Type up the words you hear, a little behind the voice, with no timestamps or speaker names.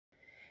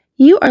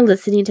You are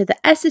listening to the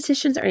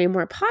Estheticians Earning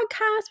More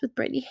podcast with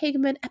Brittany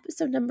Hageman,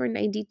 episode number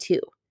 92.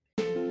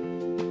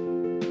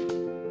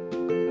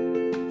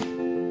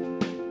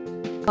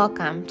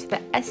 Welcome to the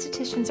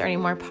Estheticians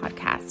Earning More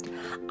podcast.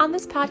 On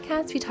this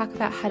podcast, we talk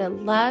about how to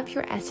love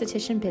your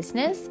esthetician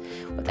business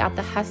without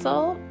the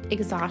hustle,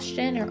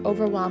 exhaustion, or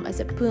overwhelm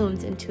as it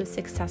booms into a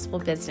successful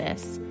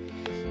business.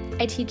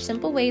 I teach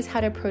simple ways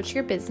how to approach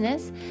your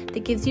business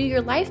that gives you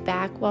your life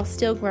back while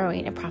still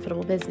growing a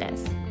profitable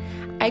business.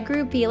 I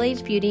grew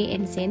BLH Beauty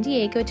in San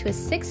Diego to a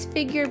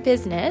six-figure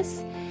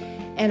business,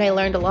 and I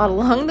learned a lot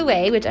along the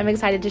way, which I'm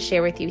excited to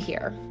share with you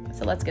here.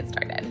 So let's get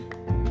started.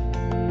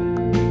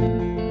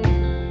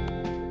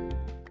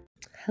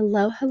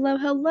 Hello,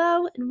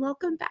 and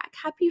welcome back.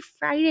 Happy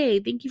Friday.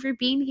 Thank you for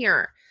being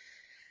here.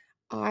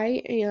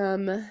 I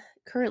am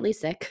currently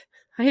sick.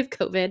 I have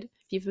COVID. If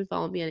you've been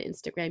following me on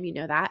Instagram, you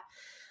know that.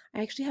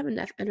 I actually have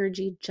enough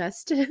energy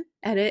just to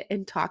edit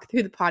and talk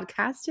through the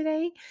podcast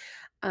today.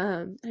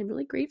 I'm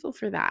really grateful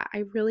for that.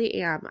 I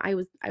really am. I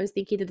was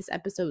thinking that this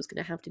episode was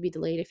going to have to be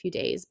delayed a few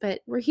days,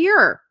 but we're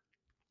here.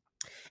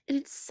 And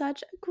it's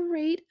such a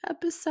great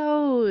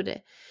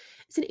episode.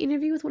 It's an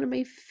interview with one of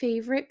my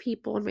favorite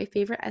people and my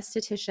favorite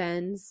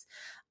estheticians.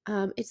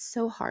 It's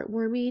so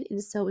heartwarming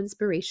and so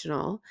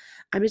inspirational.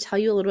 I'm going to tell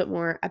you a little bit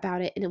more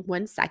about it in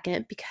 1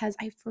 second, because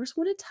I first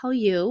want to tell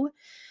you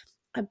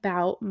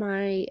about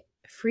my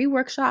free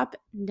workshop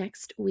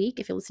next week.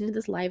 If you're listening to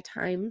this live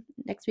time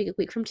next week, a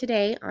week from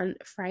today, on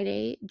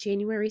Friday,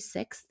 January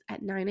 6th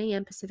at 9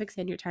 a.m. Pacific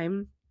Standard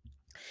Time.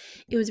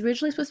 It was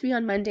originally supposed to be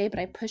on Monday, but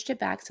I pushed it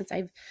back since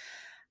I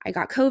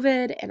got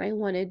COVID, and I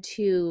want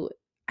to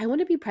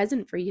be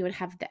present for you and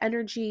have the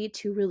energy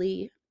to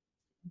really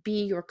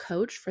be your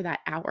coach for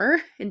that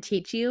hour and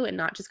teach you, and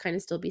not just kind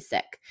of still be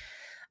sick.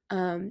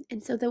 And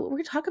so what we're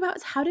going to talk about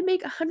is how to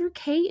make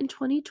 $100K in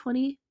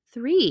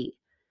 2023.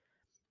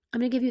 I'm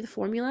going to give you the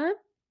formula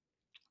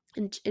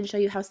and show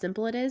you how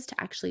simple it is to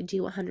actually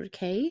do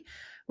 100K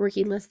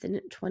working less than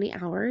 20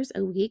 hours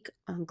a week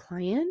on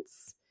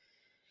clients.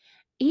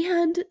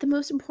 And the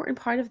most important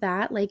part of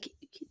that, like,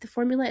 the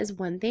formula is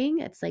one thing.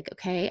 It's like,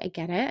 okay, I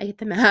get it. I get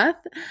the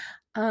math.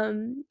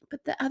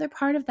 But the other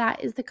part of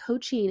that is the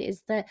coaching,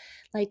 is the,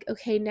 like,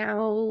 okay,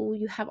 now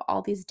you have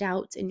all these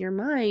doubts in your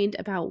mind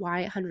about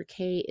why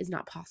 100K is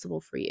not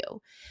possible for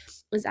you.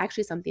 It's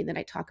actually something that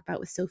I talk about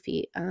with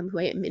Sophie, who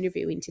I am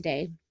interviewing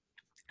today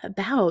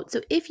about.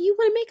 So if you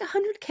want to make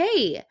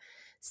 100K,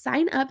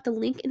 sign up. The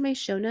link in my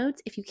show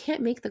notes. If you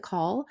can't make the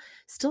call,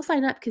 still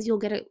sign up, because you'll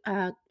get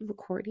a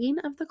recording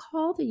of the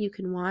call that you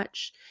can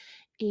watch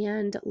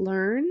and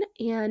learn.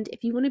 And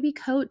if you want to be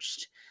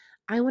coached,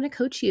 I want to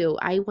coach you.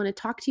 I want to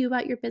talk to you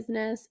about your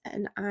business,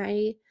 and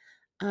I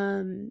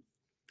want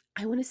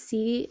to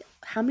see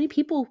how many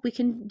people we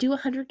can do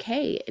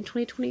 100K in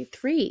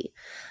 2023.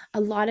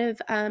 A lot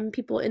of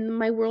people in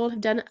my world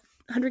have done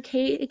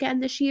 100K again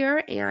this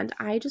year, and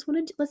I just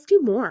want to, let's do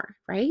more,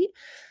 right?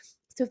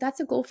 So if that's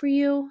a goal for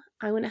you,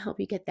 I want to help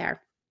you get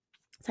there.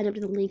 Sign up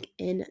to the link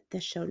in the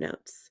show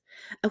notes.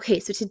 Okay,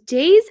 so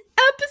today's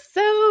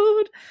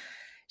episode,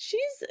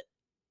 she's a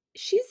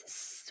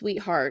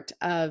sweetheart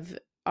of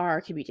our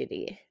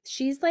community.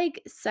 She's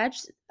like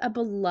such a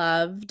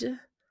loved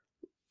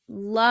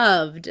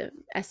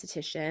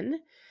esthetician.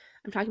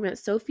 I'm talking about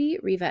Sophie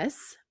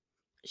Rivas.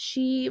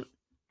 She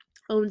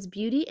owns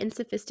Beauty and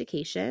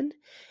Sophistication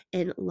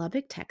in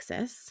Lubbock,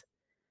 Texas.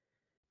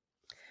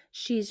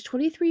 She's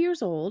 23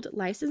 years old,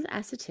 licensed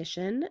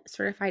esthetician,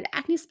 certified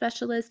acne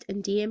specialist,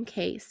 and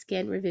DMK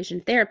skin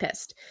revision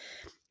therapist.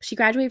 She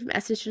graduated from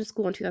esthetician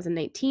school in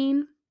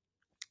 2019.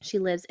 She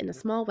lives in a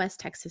small West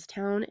Texas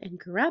town and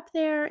grew up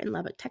there in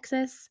Lubbock,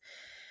 Texas.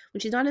 When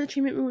she's not in the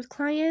treatment room with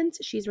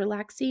clients, she's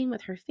relaxing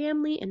with her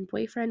family and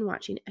boyfriend,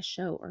 watching a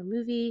show or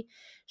movie.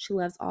 She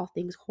loves all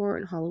things horror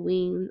and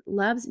Halloween,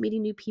 loves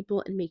meeting new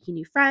people and making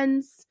new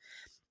friends.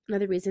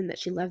 Another reason that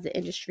she loves the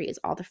industry is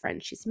all the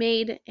friends she's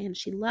made, and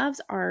she loves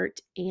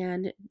art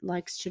and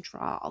likes to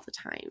draw all the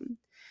time.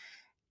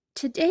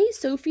 Today,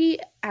 Sophie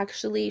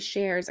actually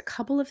shares a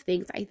couple of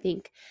things I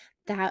think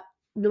that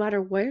no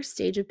matter where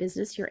stage of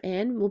business you're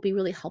in will be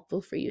really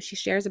helpful for you. She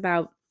shares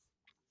about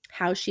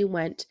how she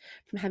went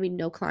from having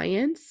no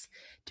clients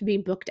to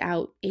being booked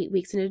out 8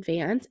 weeks in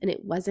advance, and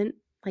it wasn't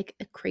like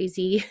a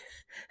crazy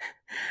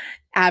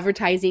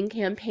advertising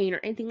campaign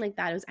or anything like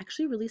that. It was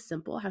actually really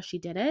simple how she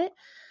did it.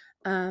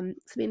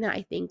 Something that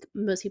I think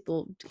most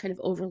people kind of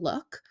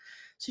overlook.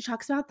 She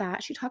talks about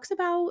that. She talks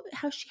about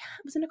how she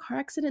was in a car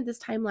accident this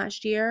time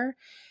last year,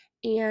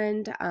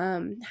 and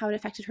how it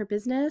affected her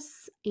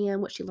business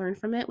and what she learned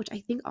from it, which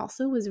I think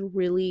also was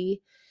really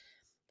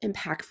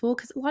impactful,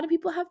 because a lot of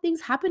people have things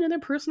happen in their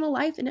personal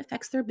life and it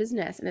affects their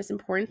business, and it's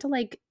important to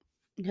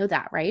know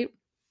that, right?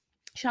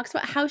 She talks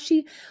about how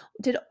she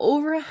did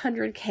over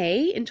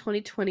 100K in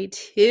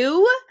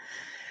 2022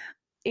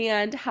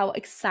 and how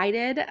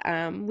excited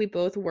we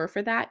both were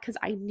for that, because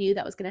I knew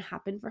that was going to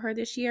happen for her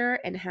this year,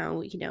 and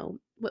how,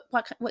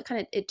 what kind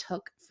of it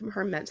took from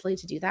her mentally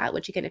to do that,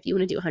 which, again, if you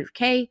want to do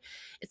 100K,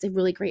 it's a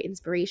really great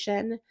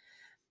inspiration.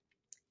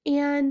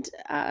 And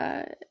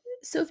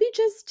Sophie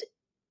just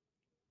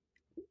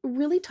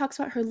really talks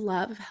about her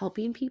love of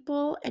helping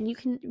people, and you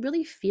can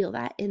really feel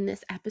that in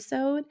this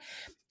episode.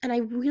 And I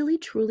really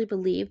truly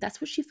believe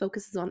that's what she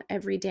focuses on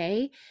every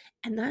day,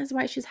 and that is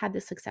why she's had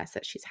the success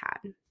that she's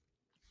had.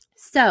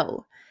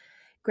 So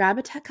grab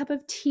a cup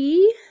of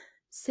tea,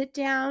 sit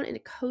down in a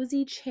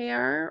cozy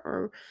chair,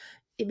 or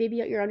maybe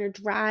you're on your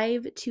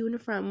drive to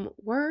and from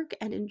work,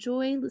 and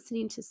enjoy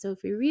listening to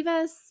Sophie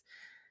Rivas,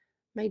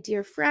 my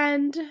dear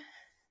friend,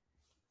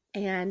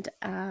 and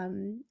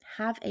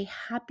have a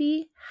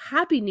happy,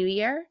 happy new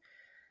year.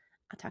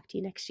 I'll talk to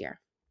you next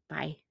year.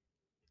 Bye.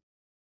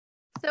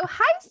 So,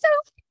 hi,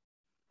 Sophie.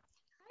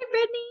 Hi,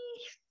 Brittany.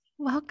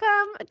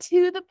 Welcome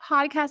to the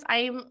podcast. I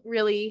am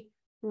really,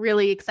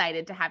 really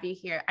excited to have you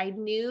here. I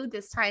knew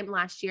this time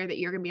last year that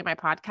you're going to be on my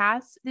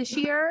podcast this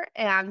year,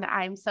 and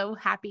I'm so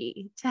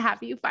happy to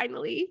have you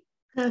finally.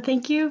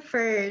 Thank you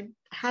for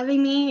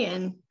having me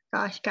and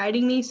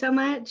guiding me so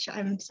much.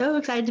 I'm so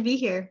excited to be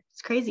here.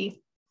 It's crazy.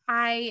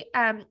 For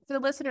the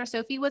listener,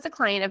 Sophie was a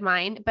client of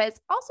mine, but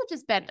it's also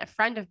just been a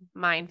friend of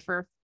mine for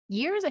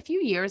a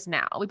few years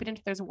now. We've been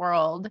into this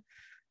world.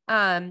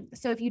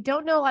 So if you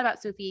don't know a lot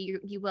about Sophie,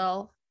 you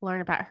will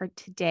learn about her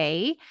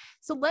today.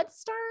 So let's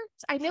start.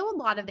 I know a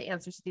lot of the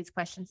answers to these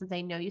questions since I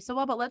know you so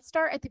well, but let's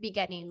start at the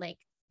beginning. Like,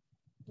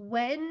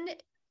 when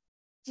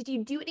did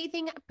you do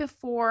anything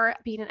before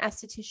being an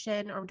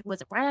esthetician, or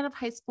was it right out of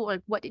high school?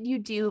 Or what did you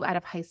do out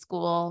of high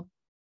school?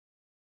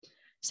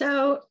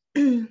 So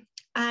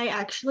I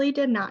actually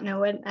did not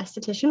know what an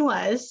esthetician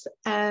was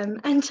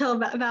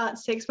until about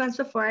 6 months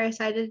before I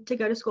decided to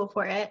go to school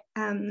for it.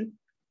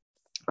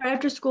 Right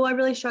after school, I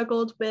really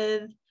struggled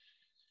with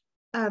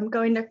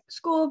going to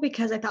school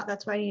because I thought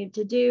that's what I needed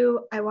to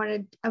do.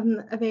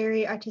 I'm a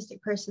very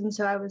artistic person,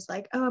 so I was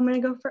like, oh, I'm going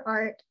to go for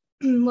art.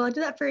 Well, I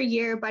did that for a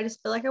year, but I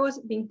just feel like I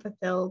wasn't being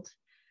fulfilled.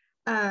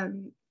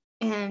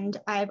 And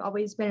I've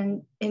always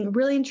been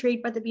really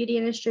intrigued by the beauty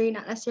industry,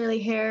 not necessarily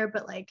hair,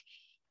 but like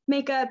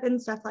makeup and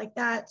stuff like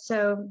that.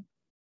 So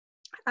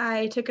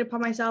I took it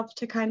upon myself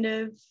to kind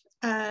of,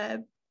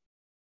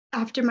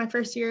 after my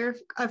first year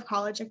of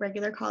college, like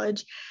regular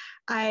college,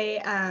 my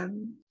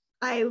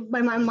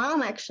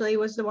mom actually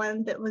was the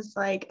one that was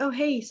like, oh,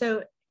 hey,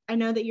 so I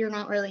know that you're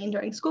not really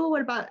enjoying school.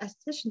 What about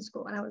esthetician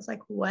school? And I was like,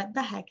 what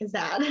the heck is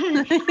that?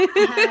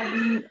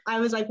 I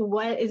was like,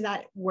 what is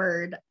that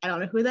word? I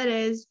don't know who that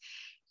is.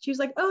 She was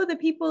like, oh, the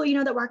people,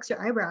 that wax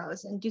your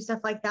eyebrows and do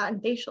stuff like that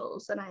and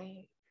facials. And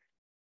I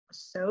was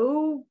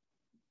so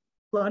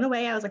blown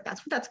away. I was like,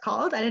 that's what that's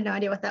called. I had no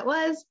idea what that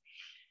was.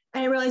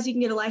 I realized you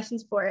can get a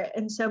license for it.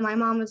 And so my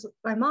mom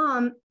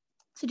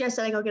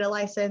suggested I go get a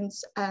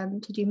license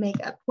to do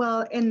makeup.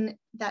 Well, in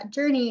that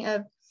journey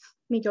of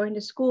me going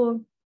to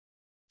school,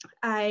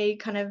 I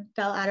kind of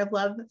fell out of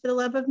love for the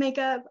love of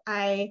makeup.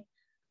 I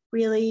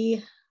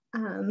really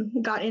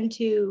got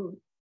into,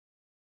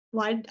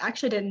 I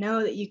actually didn't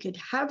know that you could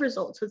have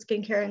results with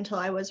skincare until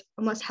I was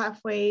almost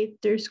halfway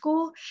through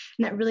school.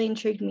 And that really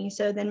intrigued me.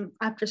 So then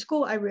after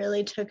school, I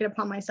really took it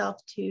upon myself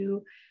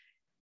to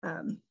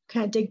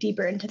kind of dig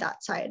deeper into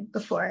that side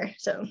before.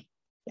 So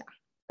yeah,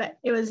 but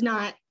it was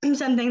not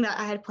something that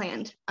I had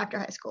planned after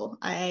high school.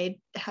 I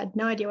had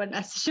no idea what an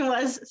esthetician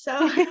was. So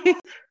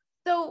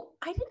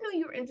I didn't know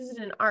you were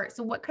interested in art.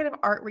 So what kind of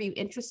art were you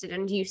interested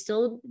in? Do you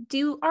still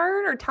do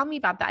art, or tell me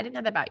about that? I didn't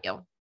know that about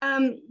you.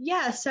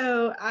 Yeah,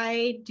 so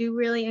I do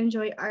really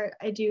enjoy art.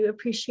 I do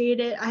appreciate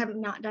it. I have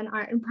not done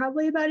art in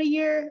probably about a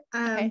year,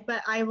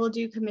 but I will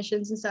do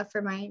commissions and stuff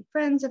for my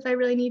friends if I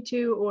really need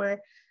to, or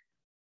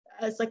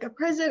as like a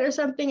present or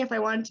something if I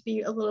wanted to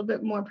be a little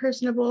bit more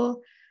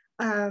personable.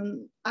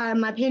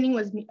 My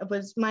painting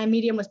my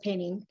medium was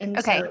painting,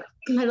 and so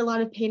I had a lot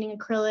of painting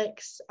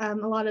acrylics, a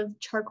lot of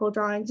charcoal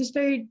drawings, just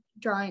very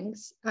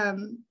drawings. I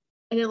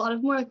did a lot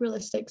of more like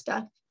realistic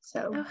stuff.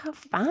 So oh, how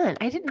fun.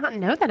 I did not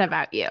know that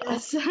about you.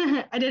 Yes,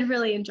 I did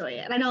really enjoy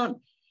it. And I don't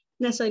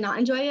necessarily not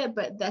enjoy it,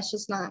 but that's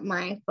just not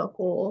my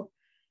focal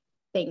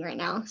thing right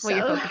now. What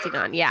you're focusing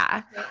on.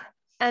 Yeah.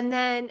 And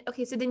then,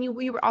 okay, so then you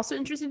were also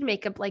interested in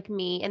makeup like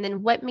me. And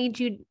then what made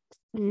you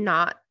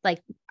not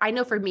like, I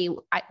know for me,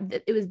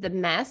 it was the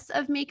mess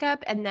of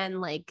makeup, and then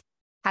like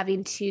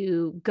having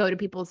to go to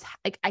people's,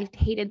 like, I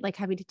hated like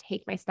having to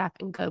take my stuff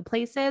and go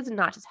places and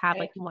not just have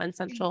like one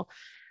central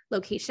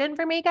location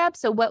for makeup.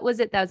 So what was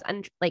it that was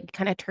like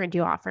kind of turned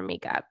you off from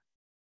makeup?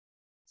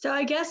 So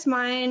I guess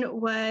mine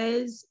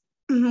was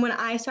when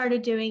I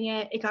started doing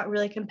it, it got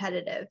really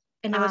competitive,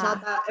 and it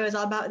was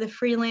all about the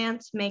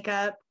freelance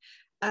makeup.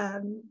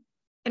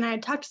 And I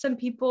talked to some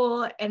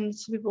people, and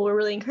some people were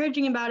really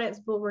encouraging about it.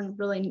 Some people were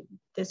really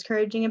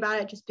discouraging about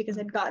it just because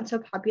it had gotten so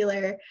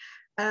popular.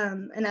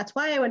 And that's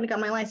why I went and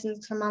got my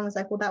license. My mom was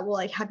like, well, that will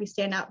like have you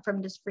stand out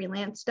from just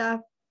freelance stuff.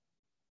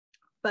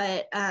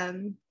 But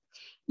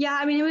yeah,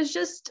 I mean, it was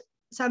just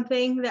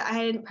something that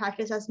I didn't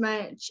practice as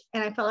much,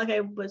 and I felt like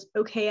I was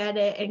okay at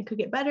it and could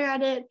get better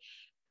at it.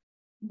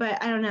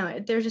 But I don't know,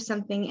 there's just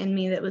something in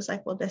me that was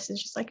like, well, this is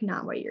just like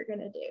not what you're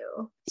gonna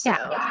do. So.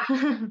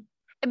 Yeah.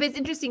 But it's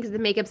interesting because the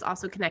makeup's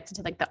also connected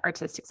to like the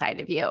artistic side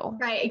of you.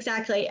 Right,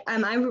 exactly.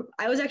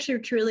 I was actually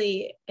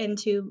truly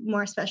into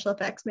more special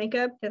effects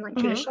makeup than like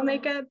traditional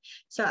makeup.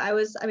 So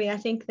I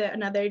think that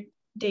another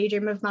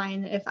daydream of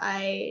mine, if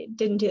I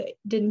didn't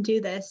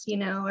do this,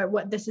 or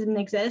what this didn't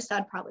exist,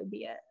 I'd probably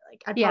be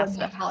I'd probably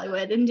be in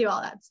Hollywood and do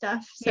all that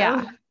stuff.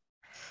 So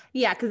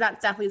yeah, because that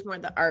definitely is more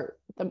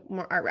the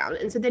more art round.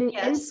 And so then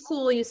in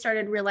school, you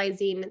started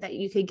realizing that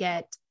you could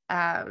get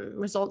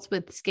results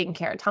with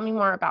skincare. Tell me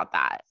more about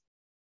that.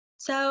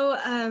 So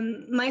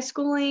my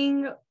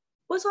schooling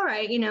was all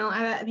right.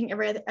 I think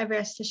every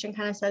esthetician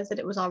kind of says that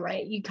it was all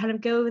right. You kind of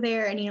go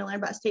there and learn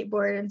about state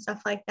board and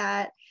stuff like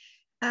that.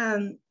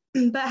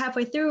 But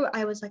halfway through,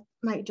 I was like,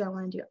 do I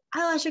want to do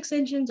eyelash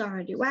extensions? Do I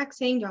want to do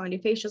waxing? Do I want to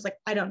do facials? Like,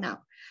 I don't know.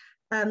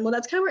 Well,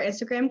 that's kind of where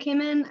Instagram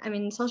came in. I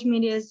mean, social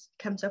media has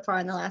come so far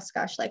in the last,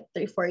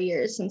 3-4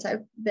 years since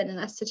I've been an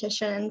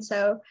esthetician.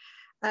 So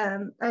I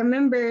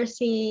remember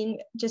seeing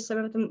just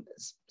some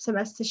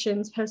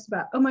estheticians post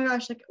about, oh my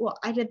gosh,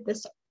 I did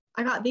this,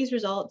 I got these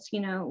results,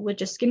 with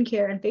just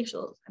skincare and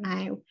facials. And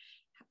I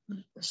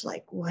was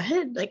like,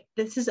 what? Like,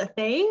 this is a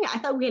thing? I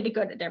thought we had to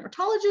go to a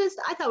dermatologist.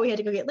 I thought we had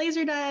to go get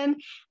laser done.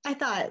 I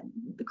thought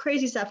the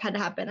crazy stuff had to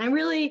happen. I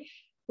really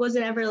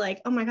wasn't ever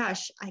like, oh my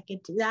gosh, I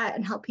could do that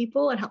and help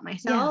people and help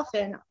myself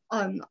and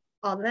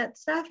all that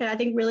stuff. And I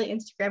think really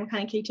Instagram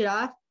kind of kicked it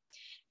off.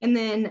 And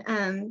then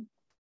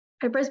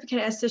I first became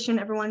an esthetician.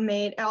 Everyone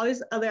made all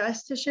these other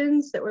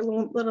estheticians that were a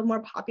little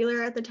more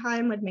popular at the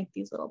time would make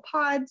these little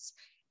pods,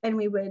 and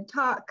we would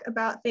talk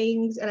about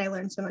things. And I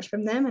learned so much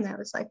from them. And I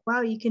was like,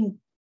 wow, I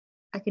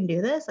can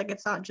do this. Like,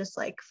 it's not just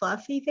like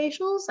fluffy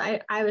facials.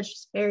 I was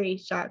just very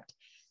shocked.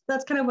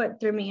 That's kind of what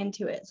threw me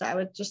into it. So I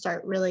would just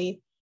start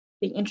really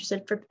being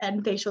interested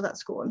in facials at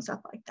school and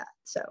stuff like that.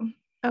 So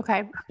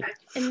okay.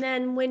 And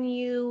then when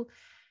you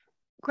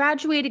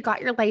graduated,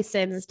 got your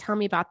license, tell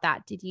me about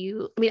that. I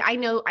mean, I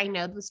know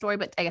the story,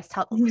 but I guess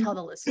tell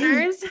the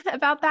listeners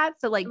about that.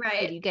 So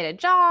did you get a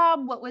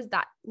job? What was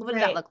that? What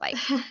did that look like?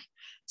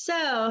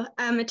 So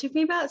it took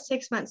me about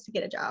 6 months to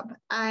get a job.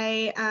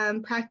 I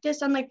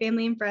practiced on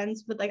family and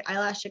friends with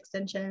eyelash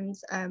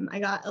extensions. I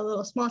got a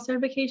little small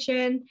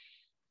certification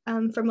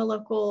from a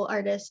local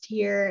artist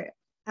here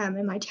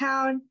in my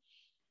town.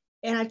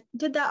 And I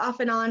did that off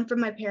and on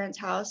from my parents'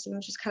 house and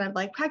was just kind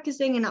of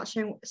practicing and not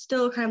sure,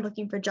 still kind of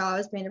looking for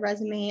jobs, made a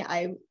resume.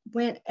 I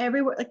went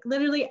everywhere,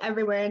 literally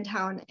everywhere in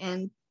town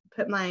and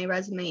put my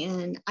resume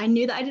in. I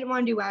knew that I didn't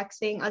want to do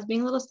waxing. I was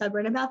being a little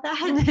stubborn about that.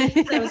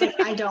 So I was like,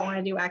 I don't want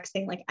to do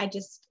waxing. I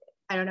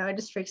don't know. It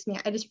just freaks me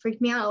out. It just freaked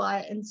me out a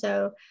lot. And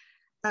so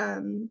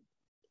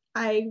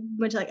I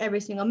went to every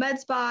single med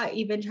spa,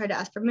 even tried to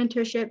ask for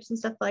mentorships and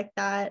stuff like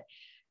that.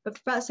 But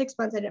for about 6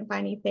 months, I didn't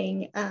find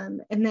anything.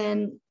 And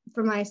then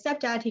for my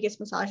stepdad, he gets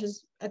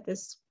massages at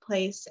this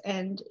place,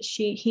 and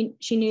she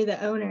knew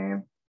the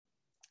owner.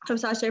 A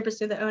massage therapist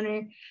knew the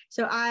owner.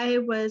 So I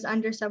was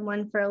under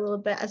someone for a little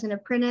bit as an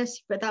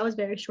apprentice, but that was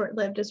very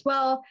short-lived as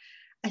well.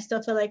 I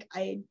still feel like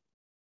I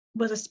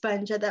was a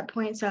sponge at that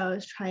point, so I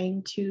was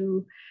trying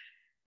to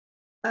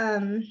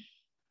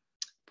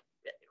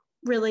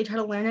really try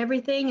to learn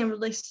everything and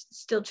really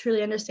still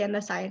truly understand the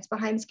science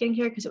behind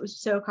skincare, because it was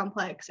so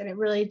complex, and it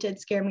really did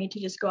scare me to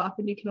just go off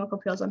and do chemical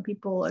peels on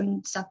people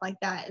and stuff like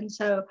that. And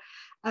so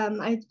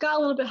I got a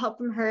little bit of help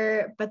from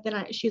her, but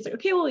then she was like,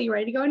 okay, well, you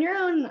ready to go on your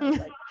own? And I was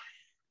like,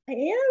 I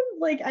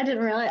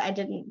am. I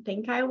didn't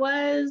think I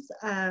was.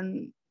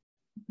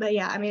 But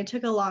yeah, I mean, it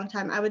took a long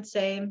time. I would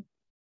say,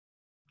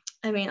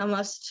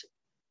 almost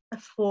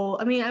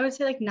I would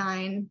say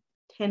 9-10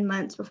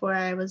 months before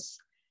I was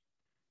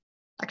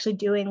actually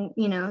doing,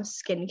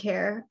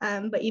 skincare.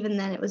 But even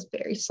then it was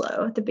very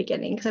slow at the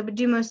beginning, because I would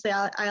do mostly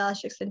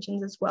eyelash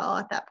extensions as well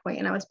at that point.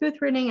 And I was booth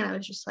renting, and I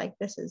was just like,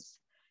 this is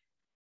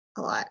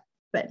a lot.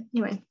 But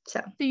anyway,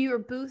 so you were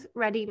booth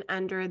renting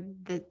under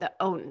the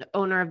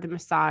owner of the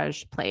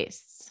massage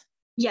place.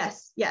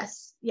 Yes.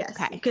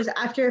 Okay. Because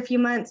after a few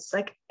months,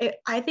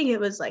 I think it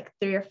was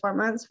 3 or 4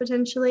 months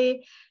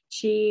potentially,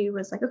 she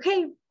was like,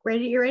 okay,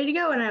 you're ready to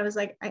go. And I was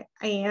like, I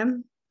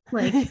am.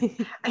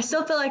 I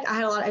still feel like I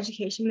had a lot of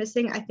education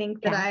missing. I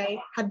think that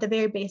I had the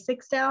very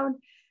basics down,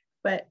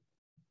 but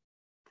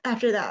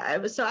after that I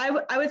would say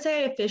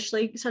I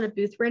officially started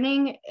booth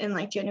renting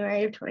in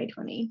January of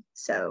 2020.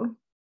 So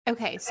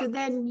okay, so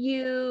then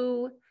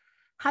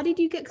how did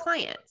you get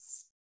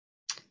clients?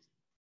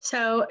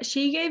 So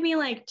she gave me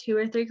 2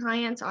 or 3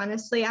 clients.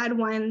 Honestly, I had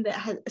one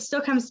that still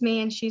comes to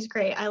me, and she's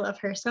great. I love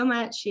her so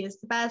much. She is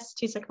the best.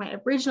 She's my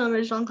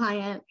original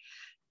client.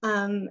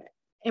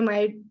 And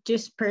I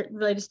just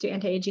really just do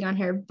anti-aging on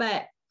her.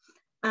 But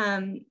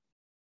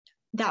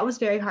that was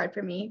very hard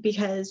for me,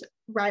 because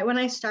right when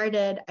I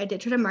started, I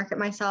did try to market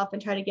myself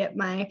and try to get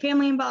my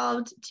family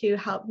involved to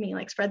help me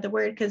spread the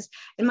word, because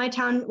in my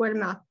town, word of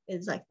mouth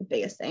is the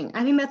biggest thing.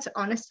 I think that's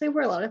honestly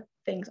where a lot of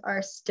things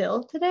are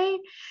still today.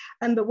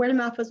 But word of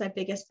mouth was my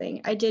biggest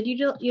thing. I did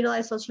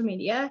utilize social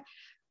media,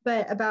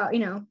 but about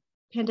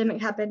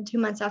pandemic happened 2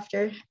 months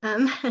after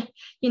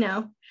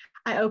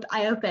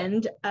I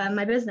opened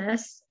my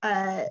business.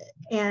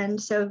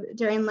 And so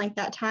during like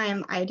that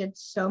time, I did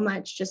so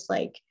much just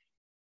like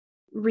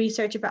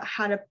research about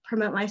how to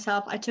promote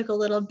myself. I took a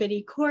little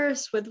bitty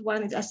course with one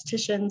of these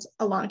estheticians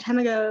a long time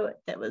ago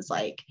that was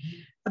like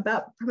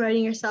about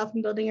promoting yourself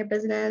and building your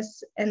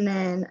business. And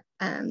then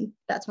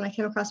that's when I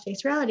came across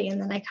Face Reality.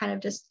 And then I kind of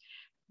just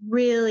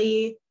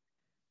really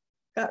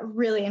got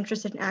really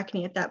interested in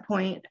acne at that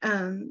point.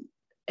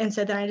 And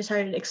so then I just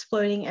started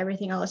exploiting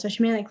everything on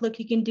social media. Like, look,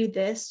 you can do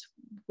this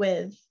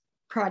with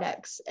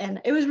products. And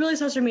it was really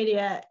social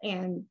media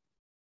and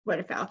word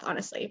of mouth,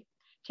 honestly,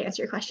 to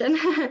answer your question.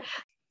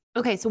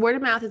 Okay. So word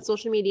of mouth and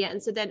social media.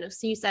 And so then,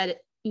 so you said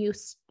you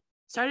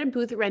started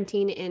booth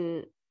renting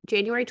in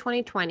January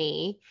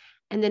 2020.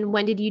 And then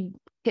when did you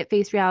get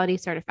Face Reality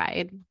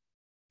certified?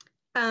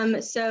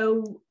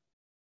 So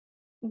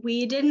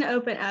we didn't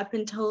open up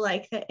until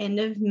like the end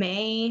of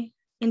May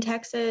in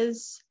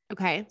Texas.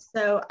 Okay.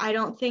 So I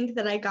don't think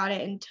that I got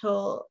it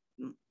until,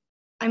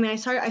 I mean,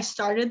 I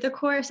started the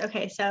course.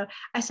 Okay. So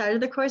I started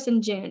the course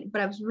in June,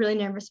 but I was really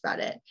nervous about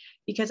it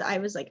because I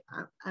was like,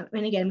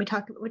 and again, we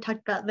talked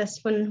about this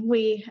when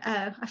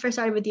I first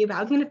started with you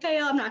about I'm going to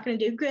fail. I'm not going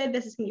to do good.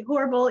 This is going to be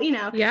horrible,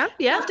 Yeah.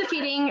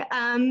 self-defeating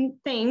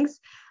things.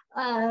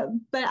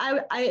 But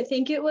I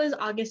think it was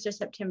August or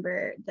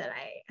September that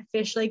I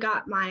officially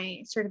got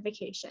my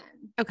certification.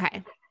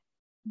 Okay.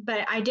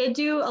 But I did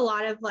do a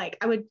lot of like,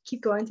 I would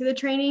keep going through the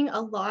training a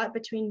lot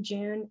between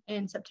June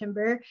and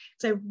September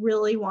because I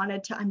really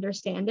wanted to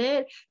understand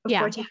it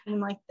before taking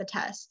like the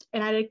test.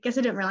 And I guess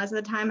I didn't realize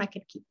at the time I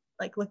could keep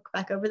like look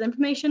back over the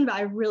information, but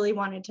I really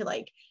wanted to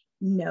like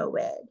know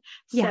it.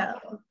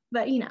 So,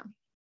 but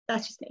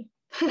that's just me.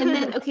 And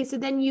then, okay, so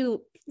then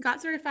you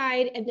got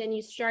certified and then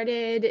you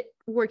started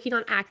working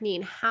on acne.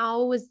 And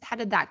how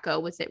did that go?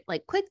 Was it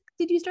like quick?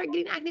 Did you start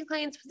getting acne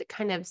clients? Was it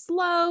kind of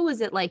slow?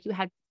 Was it like you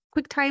had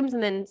quick times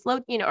and then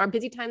slow, or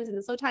busy times and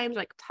then slow times?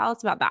 Like, tell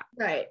us about that.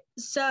 Right.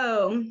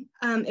 So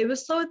it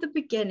was slow at the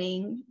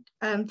beginning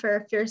for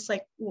a fierce,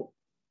 like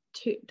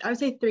I would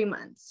say 3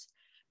 months,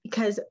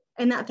 because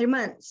in that 3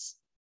 months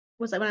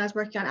was like when I was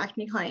working on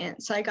acne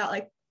clients. So I got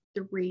like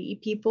 3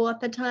 people at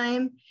the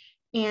time.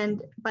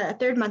 And by the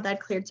 3rd month,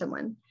 I'd cleared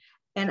someone.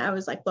 And I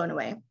was like blown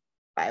away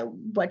by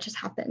what just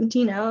happened.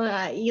 You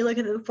look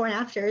at the before and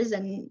afters,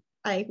 and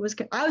I was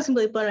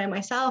completely blown away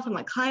myself, and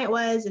my client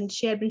was, and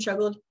she had been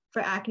struggling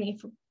for acne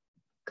for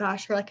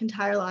her like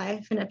entire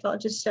life. And it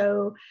felt just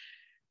so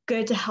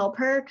good to help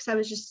her because I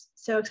was just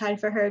so excited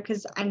for her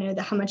because I know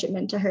that how much it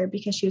meant to her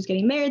because she was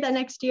getting married that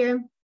next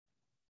year.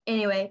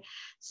 Anyway,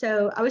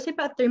 so I would say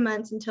about 3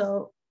 months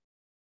until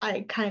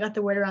I kind of got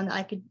the word around that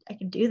I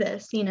could do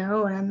this,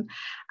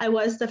 I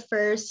was the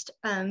first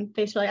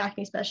facial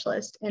acne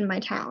specialist in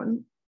my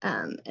town.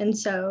 And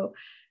so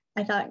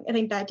I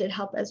think that did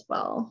help as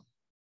well.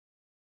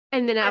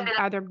 And then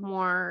are there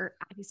more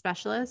acne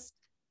specialists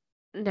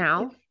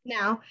now?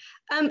 Now,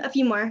 a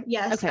few more,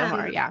 yes. Okay,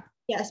 more, yeah.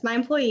 Yes, my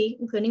employee,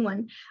 including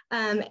one.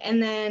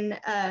 And then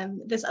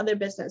this other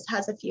business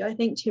has a few, I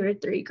think 2 or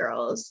 3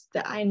 girls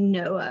that I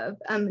know of.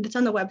 It's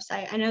on the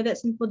website. I know that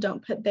some people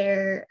don't put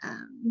their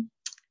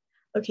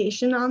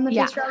location on the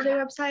Face Reality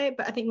website,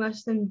 but I think most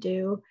of them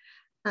do.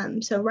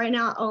 So right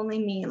now, only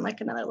me and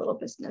like another little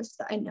business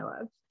that I know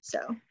of.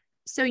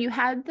 So you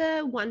had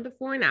the one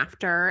before and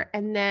after,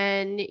 and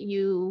then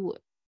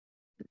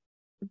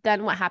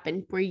what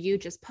happened? Were you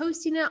just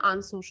posting it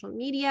on social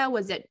media?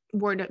 Was it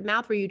word of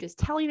mouth? Were you just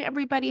telling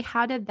everybody?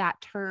 How did that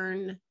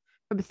turn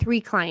from 3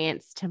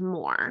 clients to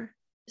more?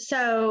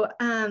 So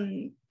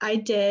I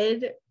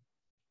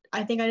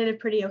think I did a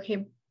pretty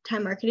okay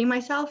time marketing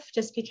myself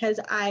just because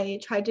I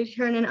tried to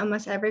turn in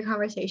almost every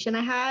conversation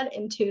I had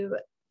into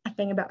a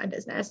thing about my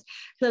business.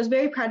 So I was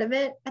very proud of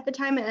it at the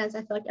time. And as I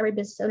feel like every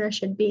business owner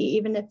should be,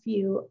 even if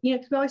you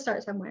always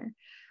start somewhere.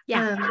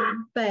 Yeah.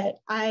 But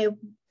I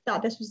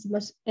thought this was the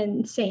most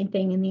insane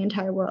thing in the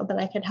entire world, that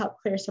I could help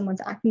clear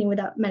someone's acne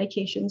without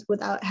medications,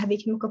 without heavy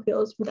chemical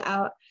peels,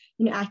 without,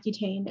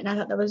 Accutane. And I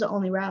thought that was the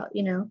only route,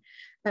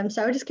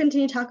 So I would just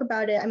continue to talk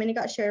about it. I mean, it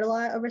got shared a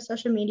lot over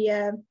social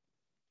media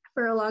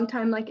for a long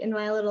time, like in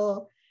my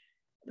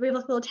we have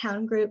like little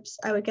town groups,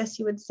 I would guess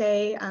you would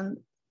say. And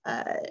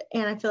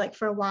I feel like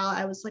for a while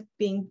I was like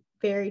being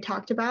very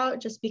talked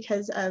about just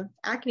because of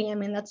acne. I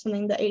mean, that's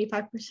something that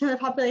 85% of the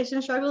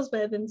population struggles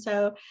with. And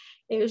so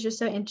it was just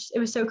so interesting. It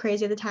was so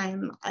crazy at the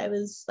time. I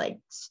was like,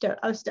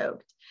 I was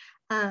stoked.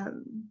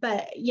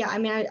 But yeah, I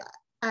mean,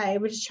 I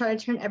would just try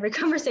to turn every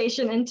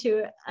conversation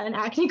into an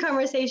acne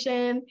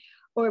conversation,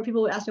 or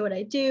people would ask me what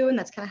I do. And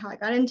that's kind of how I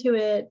got into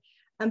it.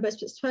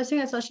 But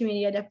posting on social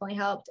media definitely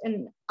helped.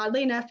 And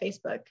oddly enough,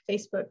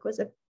 Facebook was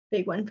a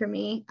big one for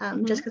me,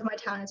 just because my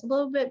town is a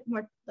little bit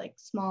more like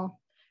small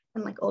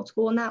and like old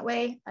school in that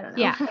way. I don't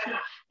know. Yeah.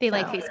 They So,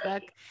 like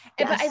Facebook.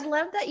 But I yes.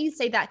 love that you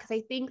say that, because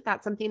I think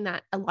that's something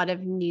that a lot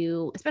of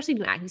new, especially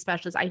new acne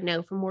specialists, I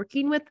know from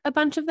working with a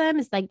bunch of them,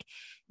 is like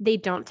they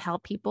don't tell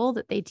people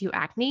that they do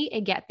acne,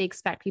 and yet they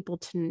expect people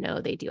to know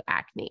they do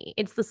acne.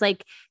 It's this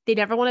like they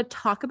never want to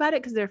talk about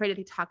it because they're afraid if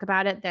they talk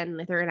about it, then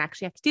they're going to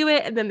actually have to do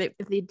it. And then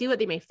if they do it,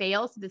 they may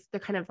fail. So they're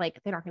kind of like,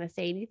 they're not going to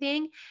say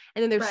anything.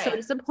 And then they're so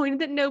disappointed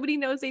that nobody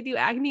knows they do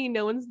acne and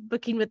no one's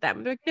booking with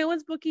them. They're like, no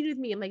one's booking with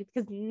me. I'm like,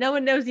 because no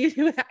one knows you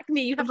do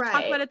acne. You have to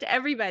talk about it to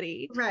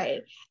everybody.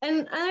 Right.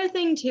 And another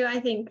thing too, I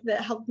think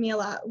that helped me a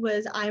lot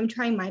was I'm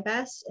trying my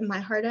best and my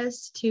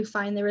hardest to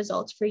find the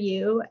results for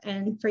you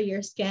and for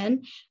your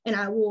skin. And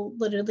I will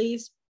literally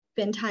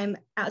spend time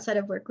outside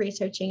of work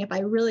researching if I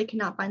really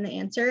cannot find the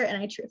answer.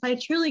 And if I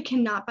truly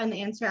cannot find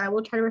the answer, I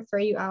will try to refer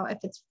you out if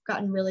it's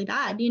gotten really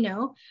bad, you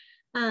know.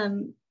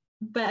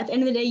 But at the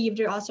end of the day, you have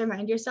to also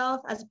remind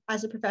yourself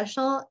as a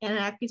professional and an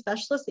acne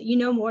specialist that you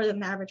know more than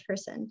the average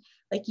person.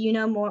 Like, you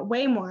know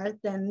way more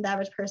than the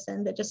average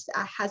person that just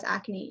has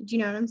acne. Do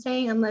you know what I'm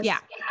saying? Unless,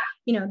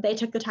 you know, they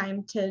took the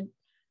time to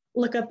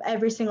look up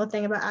every single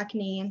thing about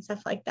acne and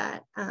stuff like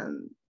that.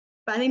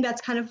 But I think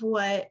that's kind of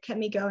what kept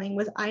me going,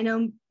 was I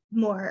know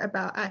more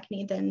about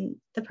acne than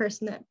the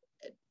person that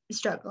is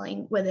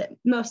struggling with it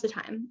most of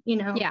the time, you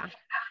know? Yeah.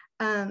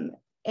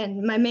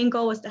 And my main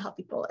goal was to help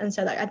people. And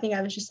so I think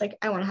I was just like,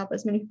 I want to help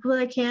as many people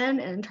as I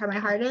can and try my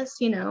hardest,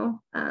 you know.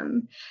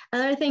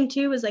 Another thing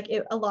too was like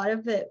a lot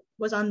of it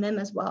was on them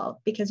as well,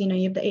 because, you know,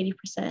 you have the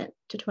 80%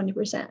 to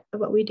 20% of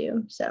what we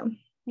do. So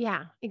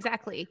yeah,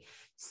 exactly.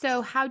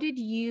 So how did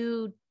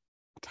you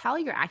tell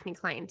your acne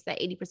clients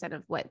that 80%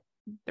 of what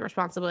the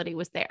responsibility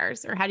was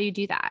theirs, or how do you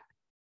do that?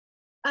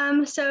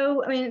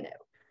 So, I mean,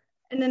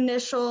 an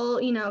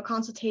initial, you know,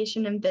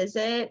 consultation and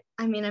visit,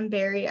 I mean, I'm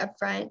very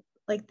upfront.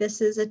 Like,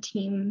 this is a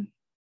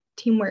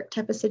teamwork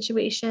type of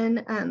situation,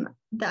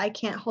 that I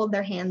can't hold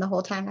their hand the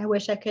whole time. I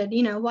wish I could,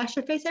 you know, wash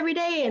their face every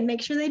day and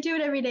make sure they do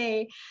it every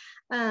day.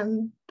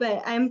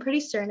 But I'm pretty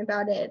stern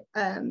about it,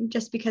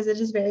 just because it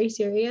is very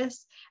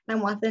serious and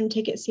I want them to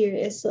take it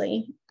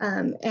seriously.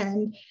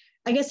 And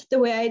I guess the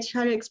way I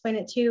try to explain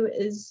it too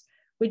is,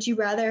 would you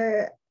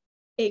rather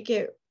it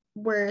get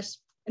worse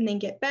and then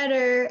get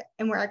better,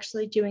 and we're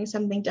actually doing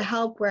something to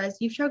help, whereas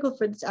you've struggled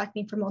for this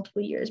acne for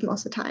multiple years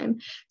most of the time?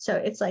 So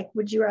it's like,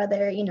 would you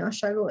rather, you know,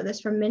 struggle with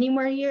this for many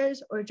more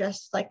years, or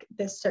just like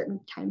this certain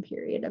time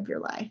period of your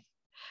life?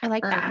 I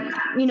like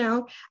that. You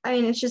know, I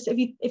mean, it's just,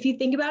 if you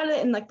think about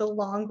it in like the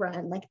long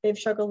run, like they've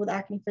struggled with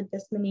acne for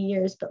this many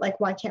years, but like,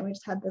 why can't we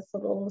just have this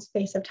little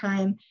space of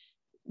time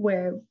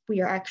where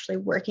we are actually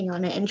working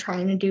on it and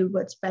trying to do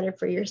what's better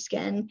for your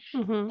skin?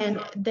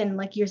 And then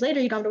like years later,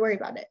 you don't have to worry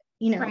about it,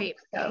 you know?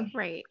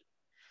 Right.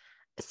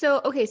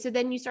 So, okay. So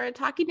then you started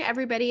talking to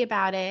everybody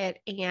about it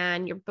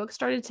and your book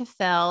started to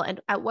fill. And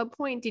at what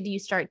point did you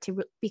start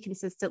to be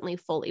consistently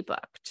fully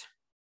booked?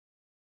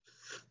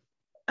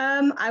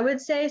 I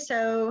would say,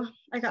 so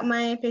I got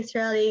my face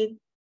reality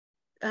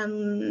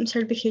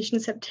certification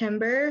in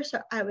September. So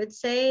I would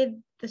say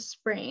the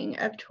spring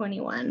of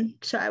 21.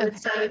 So I would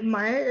say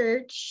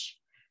March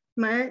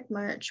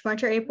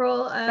or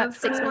April of about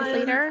 6 months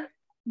later.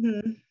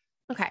 Mm-hmm.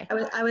 Okay.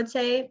 I would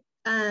say,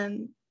 I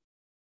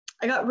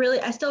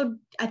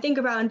think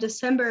around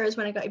December is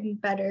when I got even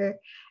better.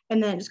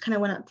 And then it just kind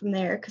of went up from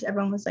there, because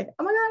everyone was like,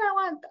 oh my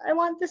God, I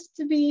want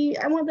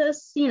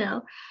this, you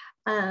know?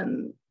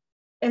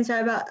 And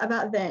so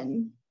about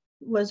then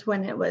was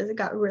when it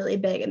got really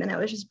big. And then I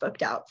was just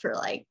booked out for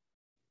like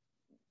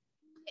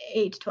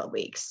 8 to 12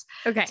 weeks.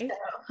 Okay.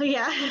 So,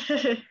 yeah.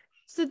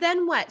 So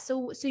then what?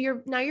 So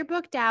you're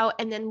booked out.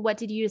 And then what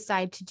did you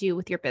decide to do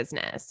with your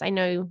business? I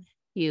know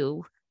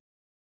you.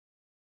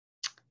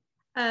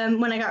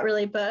 When I got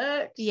really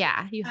booked.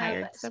 Yeah. You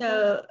hired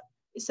someone.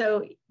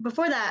 So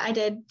before that, I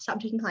did stop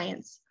taking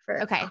clients for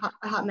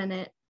a hot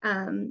minute.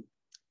 And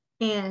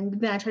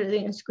then I tried to,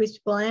 you know, squeeze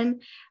people in.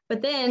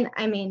 But then,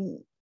 I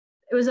mean,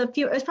 it was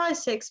probably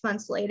 6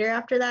 months later,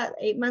 after that,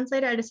 8 months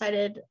later, I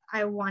decided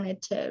I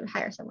wanted to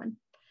hire someone.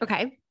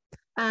 Okay.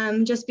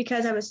 Just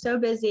because I was so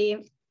busy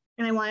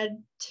and I wanted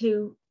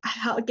to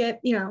help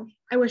get, you know,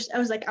 I always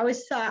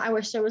thought I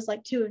wish there was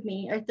like 2 of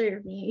me or 3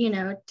 of me, you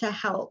know, to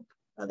help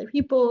other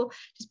people,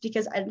 just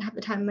because I didn't have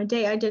the time in my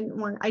day. I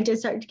did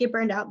start to get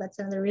burned out. That's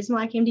another reason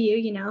why I came to you,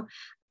 you know.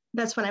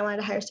 That's when I wanted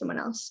to hire someone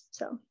else.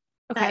 So,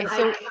 okay.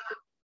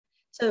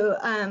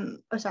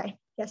 Oh, sorry.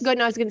 Yes. Good.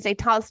 No, I was going to say,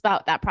 tell us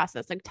about that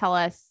process. Like, tell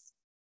us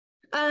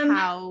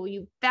how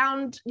you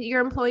found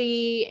your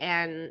employee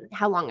and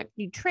how long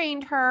you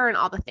trained her and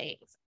all the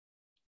things.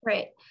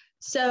 Right.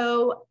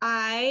 So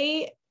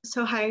hiring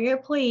an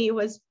employee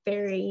was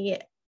very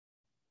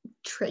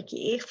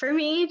tricky for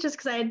me, just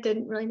because I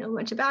didn't really know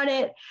much about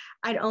it.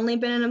 I'd only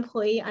been an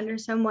employee under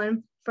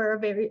someone for a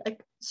very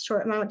like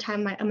short amount of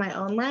time in my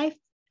own life.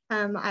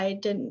 I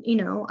didn't, you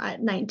know,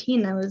 at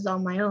 19, I was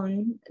on my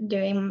own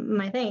doing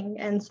my thing.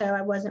 And so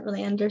I wasn't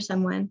really under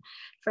someone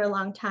for a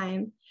long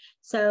time.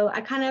 So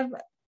I kind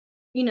of,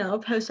 you know,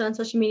 posted on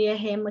social media,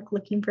 hey, I'm like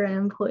looking for an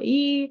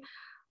employee.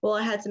 Well,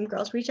 I had some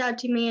girls reach out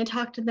to me and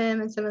talk to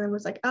them, and some of them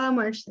was like, oh, I'm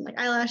more interested in like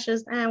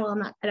eyelashes.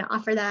 Well, I don't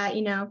offer that,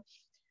 you know.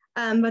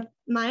 But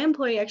my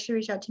employee actually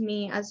reached out to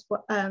me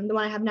the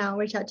one I have now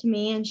reached out to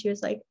me, and she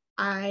was like,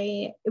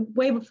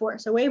 way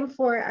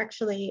before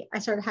actually I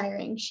started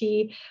hiring,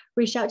 she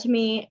reached out to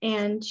me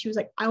and she was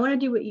like, I want to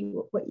do what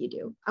you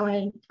do. I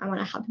want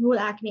to help people with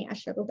acne. I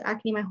struggled with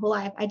acne my whole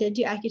life. I did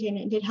do Accutane and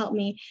it did help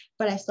me,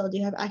 but I still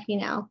do have acne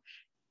now.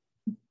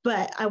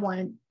 But I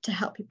wanted to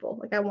help people.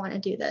 Like, I want to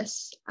do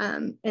this.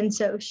 And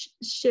so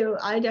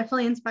I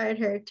definitely inspired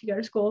her to go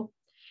to school.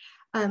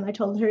 I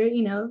told her,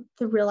 you know,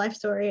 the real life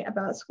story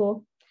about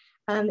school.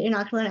 You're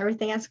not going to learn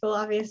everything at school,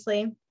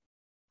 obviously.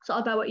 It's all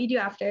about what you do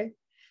after.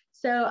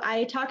 So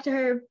I talked to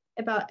her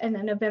about in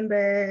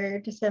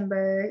November,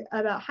 December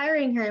about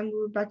hiring her, and we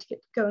were about to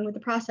get going with the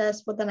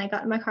process. But then I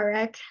got in my car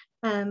wreck,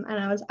 and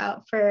I was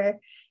out for,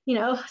 you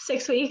know,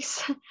 6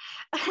 weeks.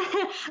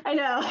 I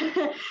know.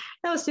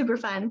 That was super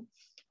fun.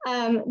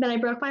 Then I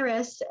broke my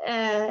wrist,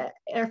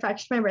 or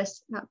fractured my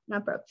wrist,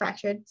 not broke,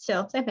 fractured,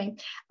 still, same thing.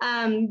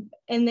 And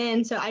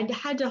then, so I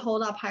had to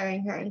hold off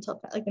hiring her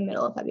until like the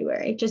middle of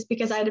February, just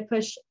because I had to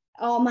push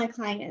all my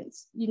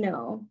clients, you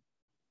know,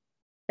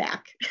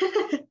 back.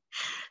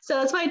 So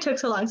that's why it took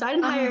so long. So I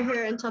didn't hire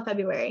her until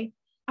February.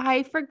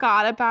 I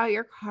forgot about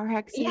your car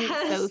accident,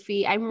 Yes.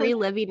 Sophie. I'm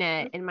reliving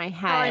it in my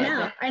head.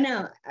 Oh, I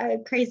know.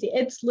 Crazy.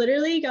 It's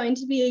literally going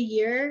to be a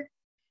year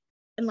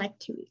in like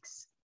 2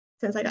 weeks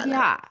since I got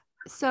that.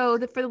 So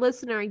for the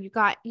listener, you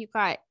got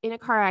in a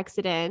car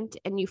accident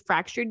and you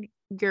fractured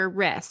your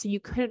wrist, so you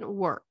couldn't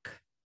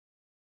work.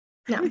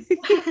 No.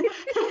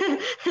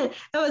 That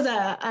was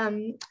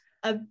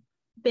a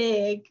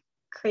big,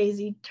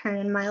 crazy turn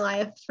in my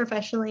life,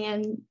 professionally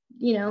and,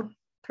 you know,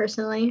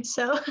 personally.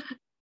 So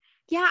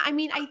yeah, I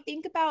mean, I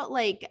think about,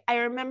 like, I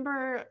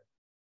remember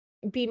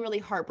being really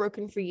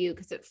heartbroken for you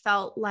because it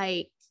felt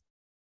like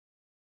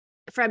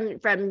from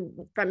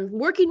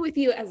working with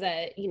you as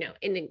a, you know,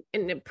 in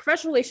a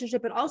professional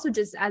relationship, but also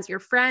just as your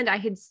friend, I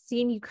had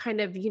seen you kind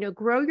of, you know,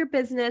 grow your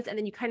business, and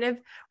then you kind of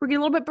were getting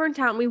a little bit burnt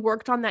out, and we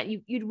worked on that.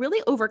 You'd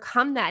really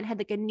overcome that and had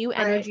like a new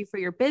energy for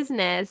your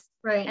business.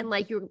 Right. And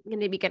like, you were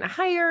going to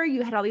hire,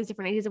 you had all these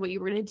different ideas of what you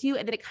were going to do.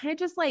 And then it kind of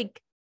just like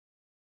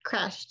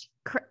crashed.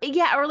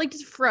 Yeah. Or like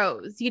just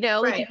froze, you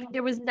know, like Right.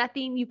 there was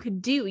nothing you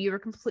could do. You were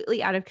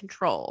completely out of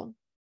control.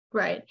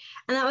 Right.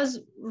 And that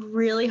was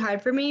really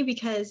hard for me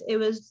because it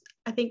was,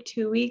 I think,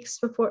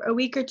 a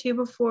week or two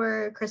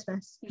before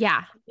Christmas.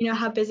 Yeah. You know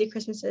how busy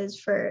Christmas is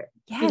for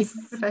Yes.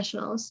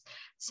 professionals.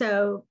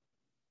 So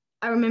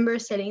I remember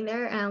sitting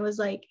there and I was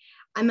like,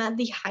 I'm at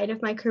the height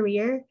of my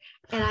career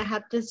and I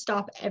have to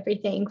stop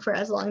everything for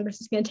as long as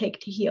this is going to take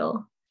to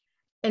heal.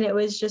 And it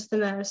was just the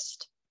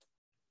most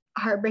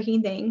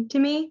heartbreaking thing to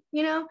me,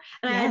 you know.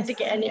 And I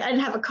didn't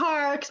have a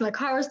car because my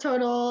car was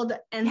totaled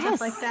and stuff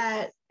like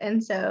that.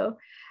 And so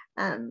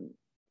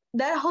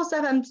that whole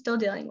stuff I'm still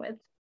dealing with,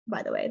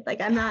 by the way.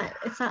 Like,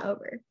 it's not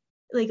over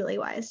legally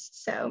wise.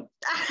 So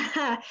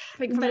but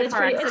it's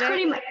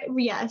pretty much,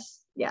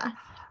 yes, yeah.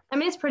 I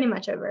mean, it's pretty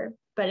much over,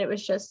 but it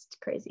was just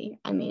crazy.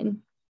 I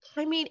mean,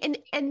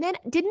 and then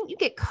didn't you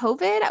get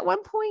COVID at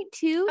one point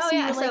too? Oh, so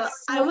yeah. You were, like, so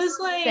I was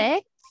like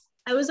sick?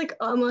 I was like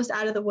almost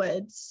out of the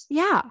woods.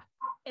 Yeah.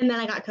 And then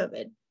I got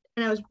COVID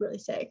and I was really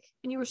sick.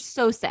 And you were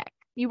so sick.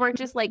 You weren't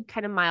just like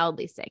kind of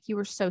mildly sick. You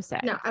were so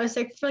sick. No, I was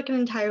sick for like an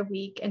entire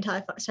week until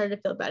I started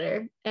to feel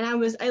better. And I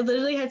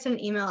literally had sent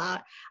an email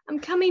out. I'm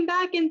coming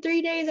back in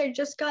 3 days. I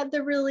just got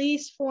the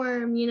release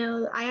form. You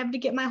know, I have to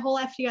get my whole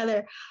life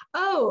together.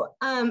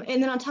 And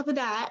then on top of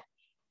that,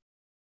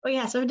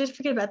 so I did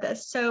forget about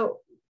this. So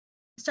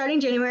starting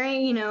January,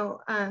 you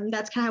know,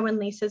 that's kind of when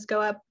leases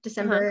go up,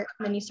 December,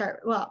 and then you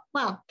start,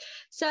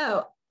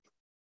 so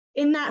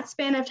in that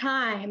span of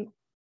time,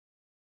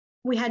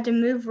 we had to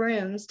move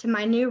rooms to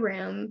my new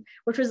room,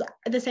 which was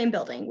the same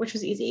building, which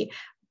was easy,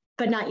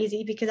 but not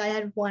easy because I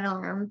had one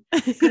arm. I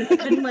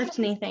couldn't lift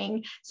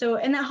anything. So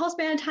in that whole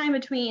span of time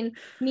between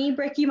me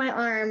breaking my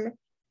arm,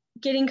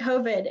 getting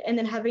COVID, and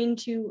then having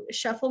to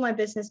shuffle my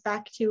business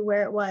back to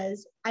where it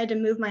was, I had to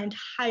move my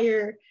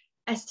entire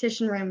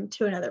esthetician room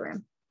to another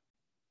room.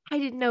 I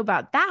didn't know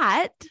about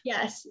that.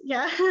 Yes.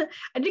 Yeah.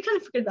 I did kind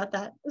of forget about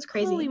that. It was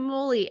crazy. Holy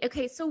moly.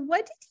 Okay. So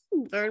what did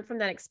you learn from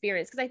that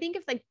experience? Because I think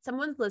if like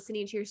someone's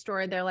listening to your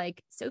story, they're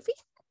like, Sophie,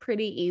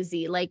 pretty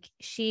easy. Like,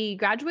 she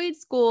graduated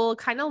school,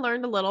 kind of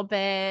learned a little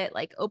bit,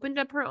 like opened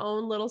up her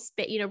own little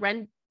space, you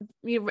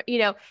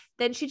know,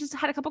 then she just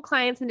had a couple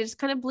clients and it just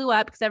kind of blew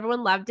up because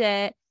everyone loved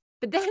it.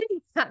 But then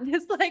you got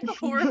this like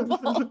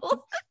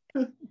horrible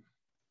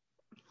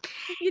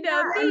you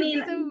know,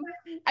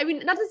 I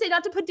mean, not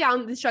to put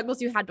down the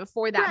struggles you had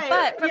before that,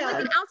 but from like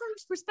an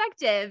outsider's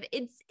perspective,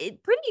 it's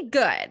pretty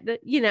good.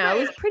 You know,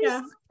 it's pretty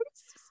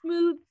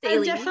smooth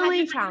sailing. You had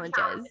your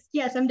challenges.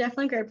 Yes, I'm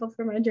definitely grateful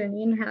for my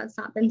journey and how it's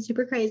not been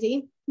super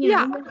crazy, you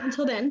know,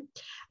 until then.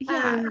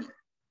 Yeah.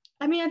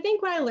 I mean, I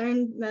think what I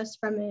learned most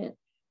from it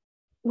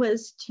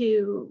was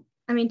to,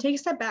 take a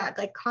step back,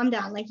 like calm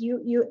down. Like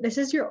you, this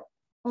is your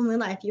only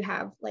life you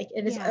have. Like,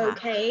 it is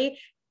okay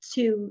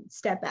to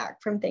step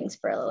back from things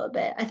for a little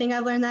bit. I think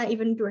I've learned that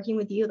even working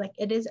with you, like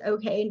it is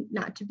okay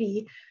not to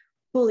be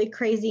fully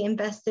crazy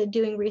invested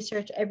doing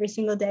research every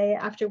single day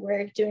after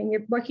work,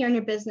 working on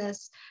your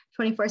business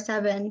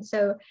 24/7.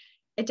 So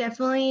it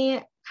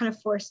definitely kind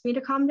of forced me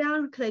to calm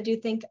down, because I do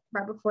think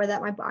right before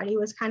that my body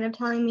was kind of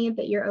telling me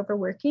that you're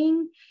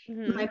overworking.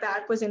 My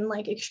back was in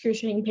like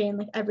excruciating pain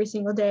like every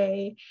single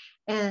day,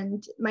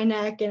 and my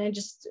neck, and I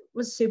just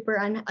was super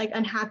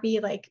unhappy,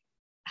 like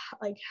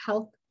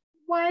health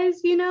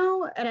wise,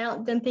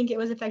 and didn't think it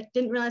was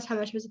didn't realize how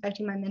much it was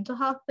affecting my mental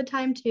health at the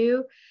time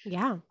too.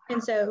 Yeah.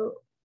 And so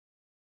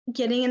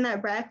getting in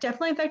that wreck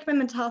definitely affected my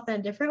mental health in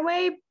a different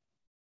way,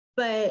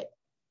 but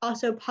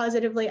also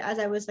positively, as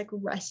I was like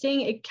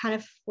resting, it kind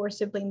of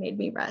forcibly made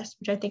me rest,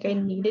 which I think I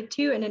needed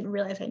to, and didn't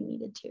realize I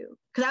needed to,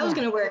 because I was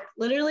going to work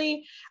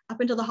literally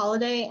up until the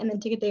holiday and then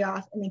take a day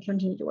off and then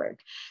continue to work.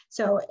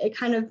 So it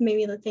kind of made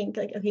me think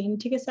like, okay, you need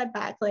to take a step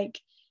back. Like,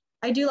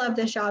 I do love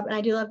this job and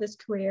I do love this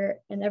career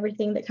and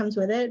everything that comes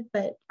with it,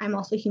 but I'm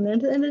also human at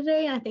the end of the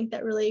day. And I think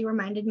that really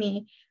reminded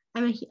me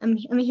I'm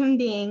a human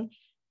being.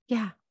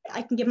 Yeah.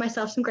 I can give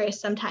myself some grace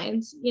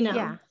sometimes,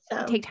 Yeah.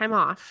 So Take time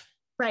off.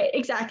 right,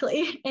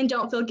 exactly. And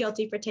don't feel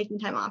guilty for taking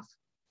time off.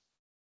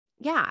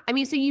 Yeah. I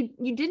mean, so you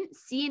didn't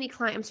see any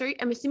clients. I'm sorry.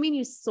 I'm assuming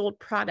you sold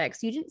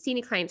products. You didn't see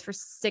any clients for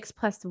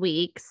 6+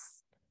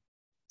 weeks.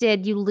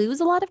 Did you lose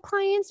a lot of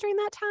clients during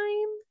that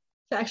time?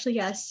 So actually,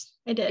 yes,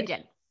 I did. You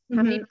did.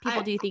 How many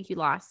people do you think you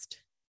lost?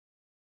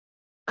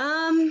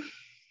 I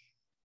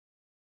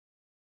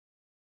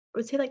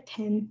would say like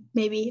 10,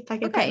 maybe, if I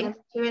could put Okay. enough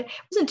to it. It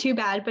wasn't too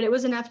bad, but it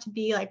was enough to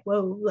be like,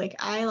 whoa, like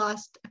I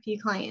lost a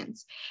few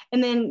clients.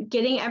 And then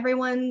getting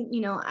everyone,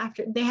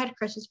 after they had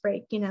Christmas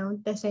break,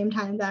 the same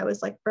time that I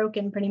was like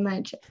broken pretty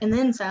much, and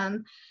then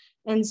some.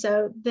 And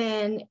so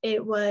then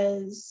it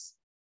was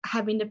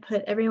having to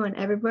put everyone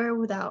everywhere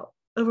without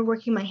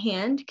overworking my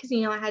hand, because,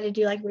 I had to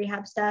do like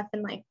rehab stuff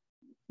and like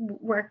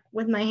work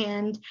with my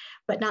hand,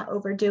 but not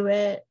overdo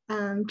it,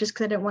 just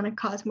because I didn't want to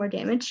cause more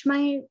damage to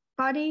my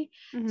body.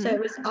 So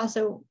it was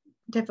also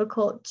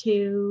difficult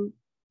to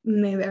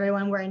move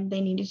everyone where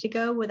they needed to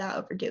go without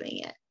overdoing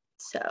it.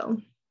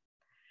 So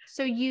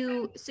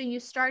you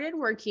started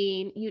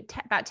working,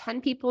 about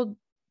 10 people,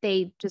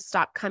 they just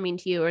stopped coming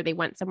to you or they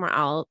went somewhere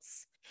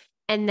else.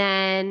 And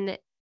then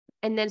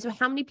so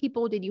how many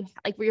people did you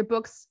like, were your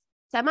books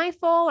semi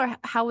full, or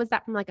how was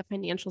that from like a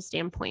financial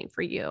standpoint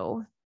for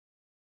you?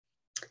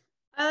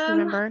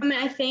 Remember? I mean,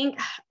 I think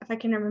if I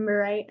can remember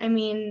right, I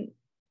mean,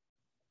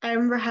 I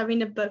remember having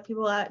to book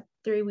people out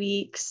 3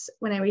 weeks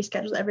when I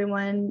rescheduled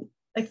everyone,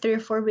 like 3 or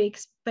 4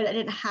 weeks, but I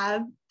didn't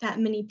have that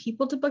many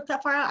people to book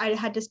that far out. I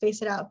had to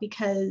space it out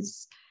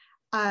because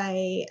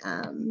I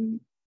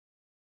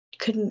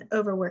couldn't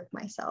overwork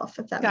myself,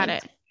 if that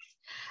makes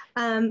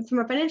sense. From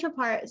a financial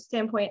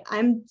standpoint,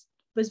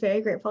 was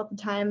very grateful at the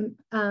time.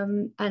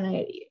 And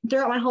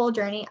throughout my whole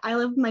journey, I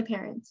lived with my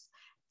parents,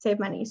 save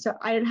money. So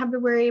I didn't have to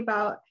worry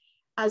about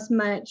as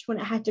much when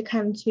it had to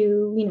come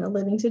to,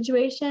 living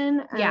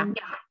situation.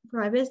 For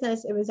my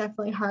business, it was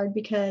definitely hard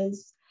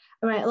because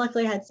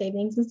luckily I had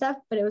savings and stuff,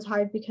 but it was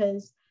hard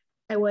because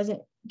I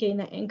wasn't getting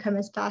that income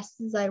as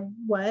fast as I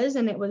was.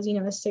 And it was,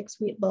 a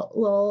 6 week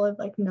lull of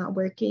like not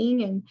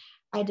working, and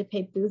I had to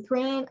pay booth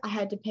rent. I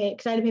had to pay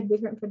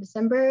booth rent for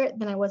December.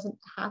 Then I wasn't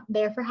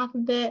there for half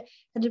of it. I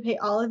had to pay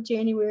all of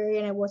January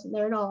and I wasn't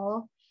there at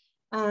all.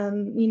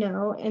 And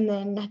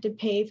then I had to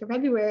pay for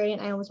February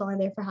and I was only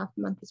there for half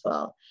a month as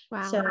well.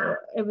 Wow. So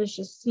it was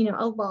just,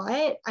 a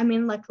lot. I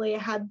mean, luckily I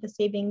had the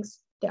savings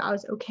that I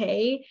was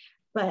okay.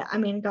 But I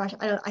mean, gosh,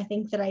 I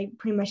think that I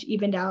pretty much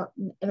evened out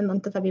in the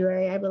month of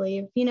February, I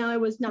believe. It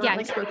was not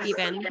like broke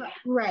even.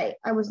 Right.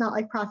 I was not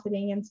like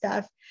profiting and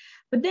stuff.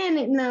 But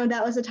then,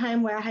 that was a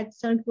time where I had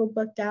some people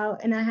booked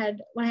out, and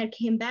when I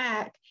came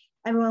back,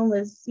 everyone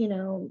was,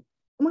 oh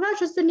my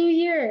gosh, it's the new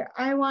year.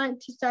 I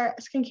want to start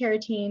a skincare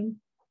routine.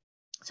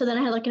 So then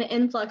I had like an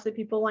influx of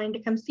people wanting to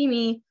come see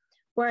me,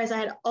 whereas I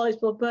had all these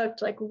people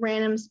booked like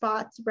random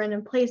spots,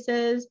 random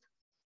places.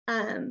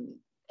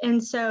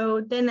 And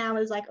so then I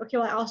was like, okay,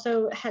 well, I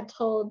also had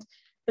told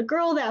the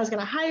girl that I was going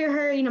to hire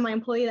her, my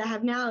employee that I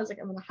have now, I was like,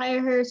 I'm going to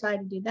hire her. So I had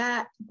to do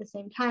that at the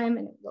same time.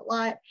 And it was a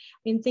lot. I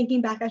mean,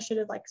 thinking back, I should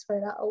have like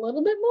spread it out a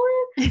little bit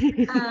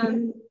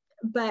more.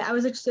 But I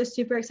was just so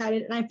super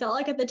excited. And I felt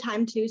like at the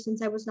time too,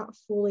 since I was not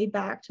fully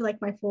back to like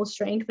my full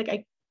strength, like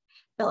I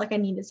felt like I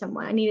needed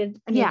someone. I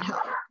needed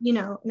help,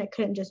 and it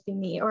couldn't just be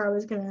me, or I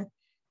was going to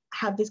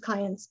have these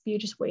clients be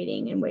just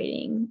waiting and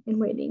waiting and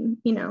waiting,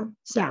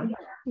 so.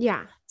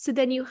 Yeah. So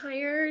then you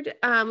hired,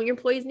 your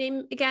employee's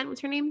name again,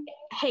 what's her name?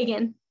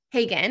 Hagen.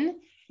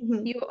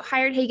 You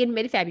hired Hagen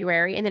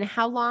mid-February. And then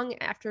how long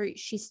after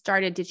she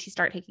started, did she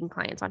start taking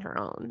clients on her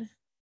own?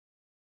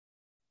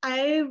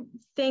 I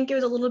think it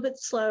was a little bit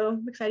slow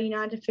because I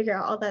had to figure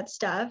out all that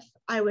stuff.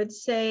 I would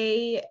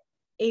say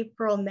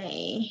April,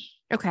 May.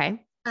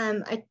 Okay.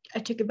 I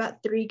took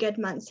about 3 good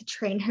months to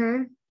train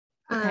her.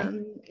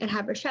 Okay. and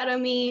have her shadow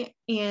me.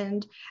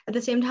 And at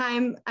the same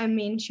time, I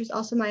mean, she was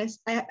also I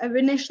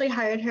initially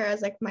hired her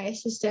as like my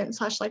assistant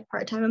 / like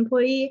part-time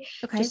employee,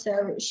 Okay. just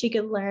so she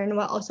could learn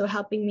while also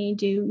helping me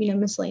do,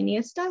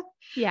 miscellaneous stuff.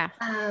 Yeah.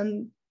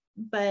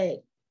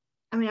 But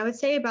I mean, I would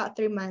say about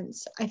 3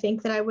 months. I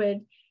think that I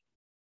would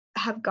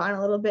have gone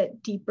a little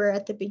bit deeper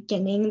at the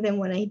beginning than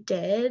when I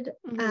did.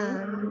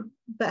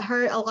 But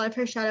a lot of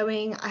her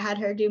shadowing, I had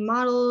her do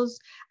models,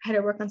 I had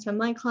her work on some of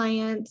my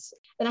clients,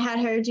 then I had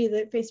her do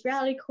the face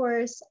reality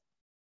course,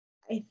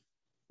 I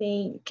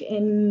think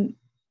in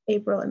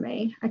April or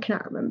May, I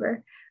cannot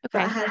remember.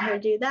 But I Okay. had her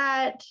do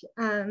that,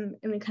 and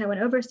we kind of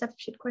went over stuff if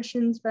she had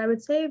questions, but I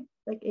would say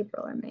like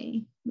April or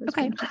May was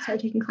Okay. when she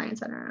started taking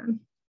clients on her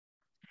own.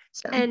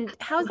 So And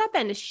how's that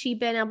been? Has she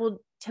been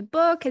able to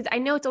book? Because I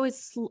know it's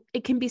always,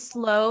 it can be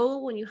slow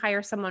when you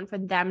hire someone for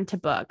them to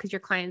book because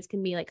your clients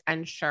can be like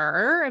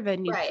unsure of a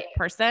new right.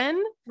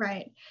 person.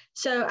 Right.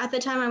 So at the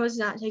time I was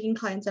not taking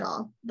clients at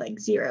all, like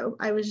zero.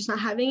 I was just not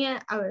having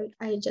it.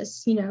 I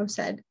just,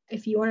 said,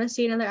 if you want to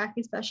see another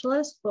acne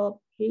specialist,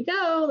 well, here you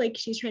go. Like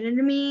she's trained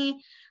under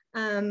me.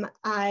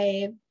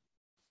 I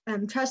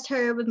trust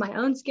her with my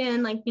own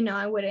skin. Like,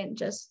 I wouldn't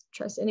just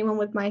trust anyone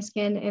with my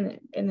skin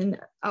and then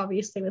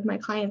obviously with my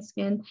client's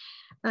skin.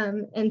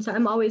 And so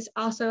I'm always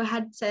also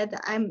had said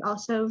that I'm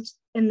also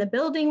in the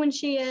building when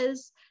she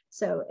is.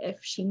 So if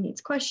she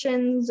needs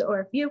questions or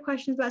if you have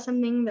questions about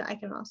something that I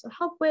can also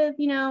help with,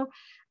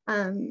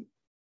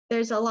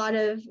 there's a lot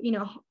of,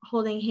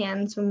 holding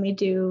hands when we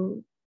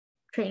do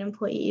train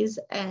employees,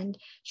 and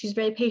she's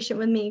very patient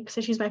with me. So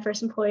she's my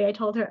first employee. I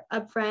told her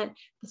upfront,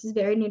 this is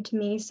very new to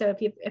me. So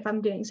if I'm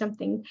doing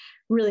something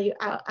really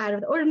out of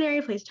the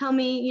ordinary, please tell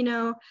me,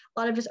 a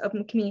lot of just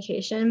open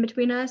communication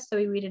between us. So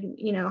we didn't,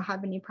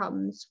 have any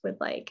problems with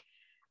like,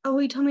 oh,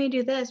 well, you told me to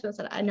do this. But I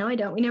said, I know I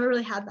don't. We never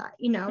really had that,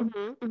 lots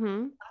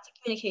of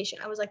communication.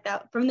 I was like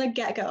that from the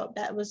get-go.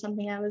 That was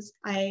something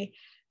I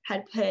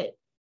had put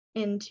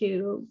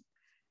into,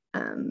 I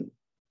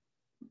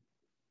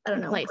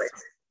don't know. Place.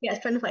 Yes,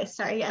 put into place.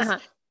 Sorry, yes. Uh-huh.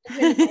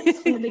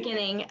 In the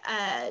beginning,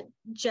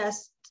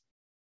 just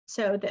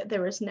so that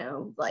there was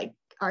no like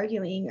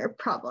arguing or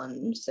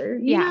problems or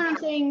you know what I'm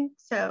saying?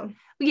 So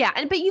yeah,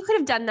 but you could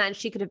have done that and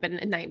she could have been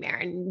a nightmare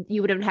and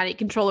you wouldn't have had any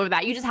control over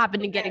that. You just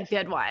happened to get a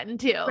good one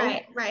too.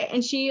 Right.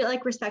 And she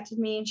like respected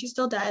me and she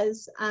still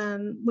does.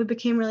 We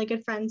became really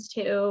good friends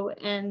too.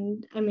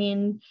 And I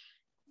mean,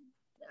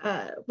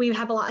 we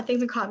have a lot of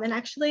things in common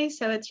actually.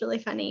 So it's really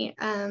funny.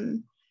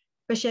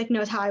 But she like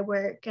knows how I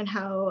work and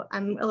how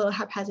I'm a little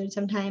haphazard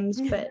sometimes,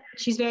 but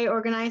she's very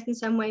organized in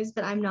some ways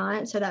that I'm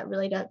not. So that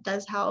really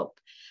does help.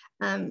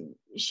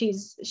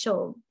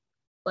 She'll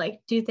like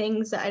do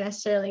things that I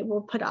necessarily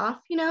will put off,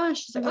 and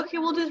she's like, okay,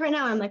 we'll do this right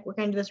now. I'm like, we're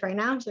going to do this right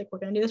now. She's like, we're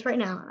going to do this right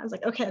now. And I was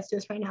like, okay, let's do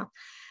this right now.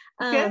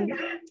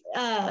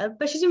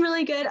 But she's been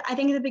really good. I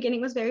think at the beginning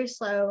was very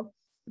slow.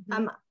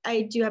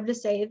 I do have to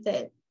say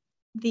that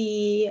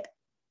the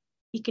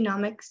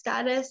economic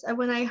status of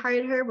when I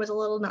hired her was a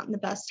little not in the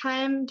best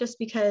time, just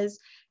because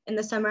in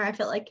the summer I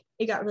felt like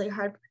it got really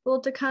hard for people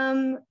to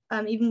come,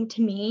 even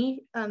to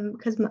me,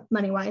 because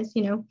money wise,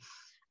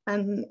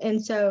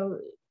 and so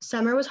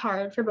summer was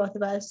hard for both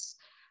of us.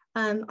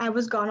 I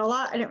was gone a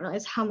lot. I didn't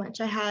realize how much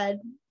I had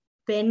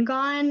been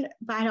gone,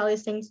 but I had all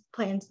these things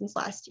planned since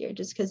last year,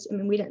 just because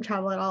we didn't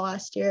travel at all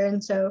last year,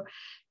 and so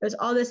it was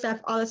all this stuff,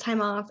 all this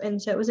time off, and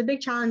so it was a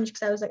big challenge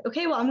because I was like,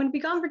 okay, well, I'm going to be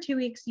gone for 2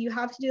 weeks. You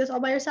have to do this all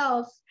by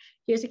yourself.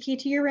 Here's a key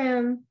to your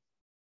room.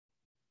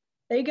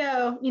 There you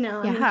go.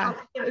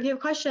 If you have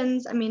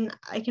questions,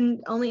 I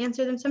can only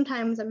answer them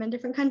sometimes. I'm in a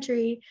different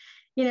country,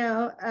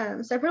 so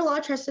I put a lot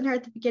of trust in her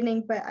at the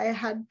beginning, but I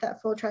had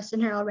that full trust in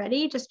her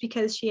already just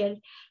because she had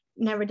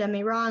never done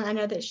me wrong. I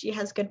know that she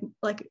has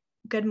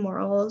good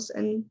morals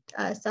and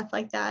stuff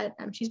like that.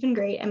 She's been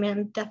great.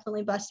 I'm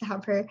definitely blessed to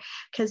have her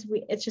because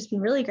it's just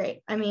been really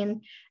great.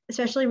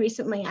 Especially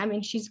recently,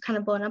 she's kind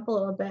of blown up a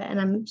little bit and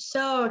I'm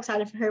so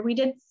excited for her. We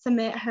did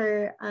submit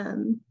her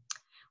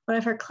one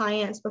of her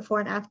clients before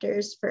and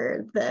afters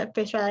for the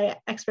Face Value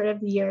Expert of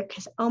the Year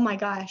because oh my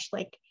gosh,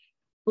 like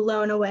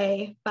blown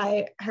away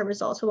by her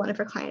results with one of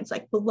her clients,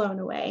 like blown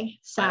away.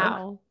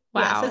 So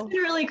Wow. Yeah, so it's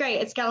been really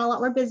great. It's gotten a lot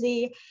more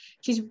busy.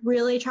 She's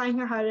really trying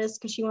her hardest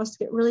because she wants to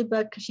get really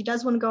booked because she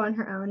does want to go on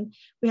her own.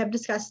 We have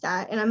discussed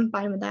that and I'm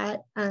fine with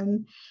that.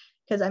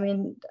 Because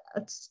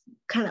it's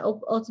kind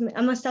of ultimate.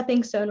 I'm a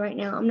stepping stone right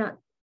now.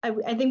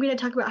 I think we did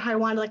talk about how I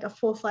wanted like a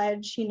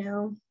full-fledged,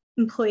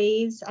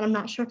 employees. And I'm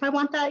not sure if I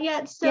want that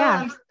yet. Still,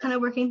 I'm kind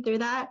of working through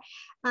that.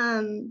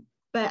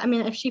 But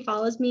if she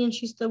follows me and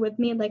she's still with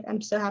me, like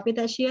I'm so happy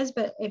that she is.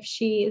 But if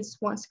she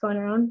wants to go on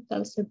her own,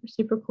 that's super,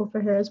 super cool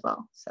for her as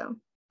well. So.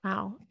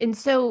 Wow. And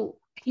so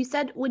you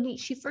said when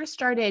she first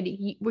started,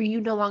 were you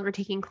no longer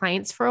taking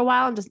clients for a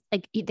while and just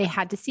like they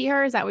had to see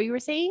her? Is that what you were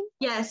saying?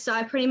 Yes. So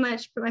I pretty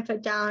much put my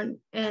foot down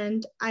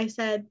and I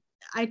said,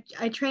 I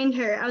trained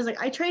her. I was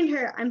like, I trained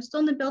her. I'm still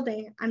in the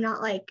building. I'm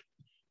not like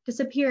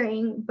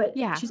disappearing, but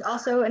she's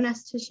also an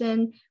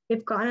esthetician.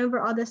 We've gone over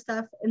all this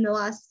stuff in the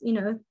last,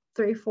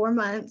 3-4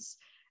 months.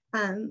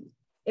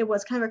 it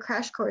was kind of a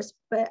crash course,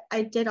 but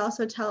I did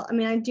also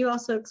I do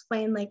also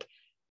explain, like,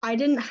 I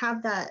didn't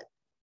have that,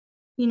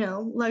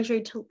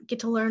 luxury to get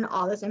to learn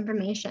all this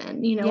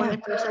information, when I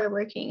first started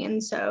working.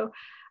 And so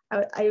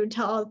I would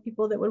tell all the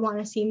people that would want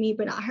to see me,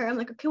 but not her. I'm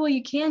like, okay, well,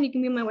 you can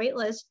be on my wait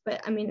list, but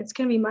I mean, it's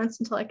going to be months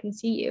until I can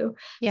see you.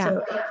 Yeah.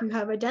 So if you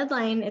have a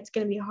deadline, it's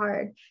going to be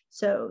hard.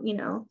 So,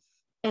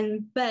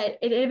 but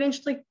it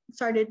eventually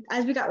started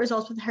as we got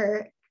results with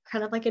her,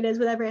 kind of like it is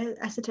with every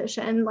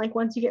esthetician. Like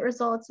once you get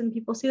results and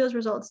people see those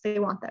results, they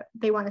want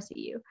to see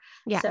you.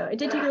 Yeah. So it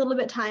did take a little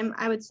bit of time.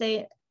 I would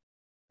say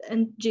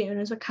in June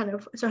is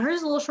so hers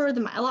is a lot shorter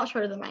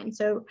than mine.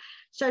 So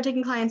started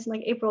taking clients in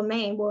like April,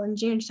 May. Well, in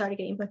June, she started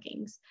getting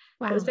bookings.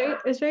 Wow. So it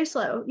was very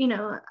slow,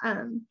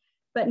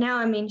 but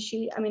now,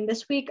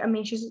 this week,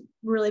 she's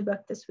really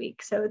booked this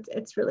week. So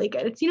it's really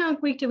good. It's,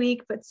 week to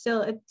week, but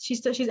still,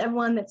 she's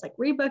everyone that's like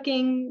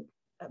rebooking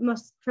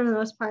for the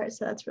most part.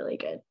 So that's really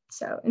good.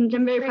 So, and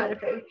I'm very proud of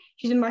her.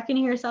 She's been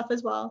marketing herself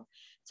as well.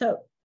 So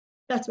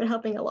that's been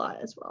helping a lot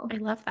as well. I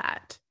love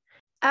that.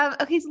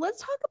 Okay, so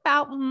let's talk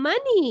about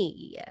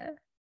money.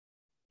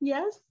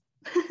 Yes.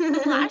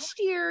 Last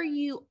year,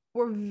 you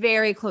were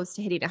very close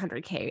to hitting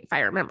 100K, if I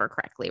remember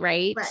correctly,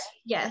 right? Right.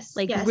 Yes.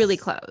 Like yes. really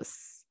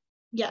close.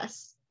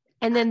 Yes.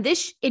 And then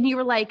and you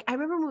were like, I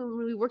remember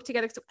when we worked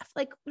together. So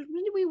like, when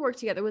did we work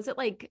together? Was it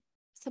like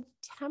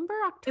September,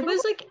 October? It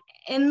was like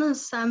in the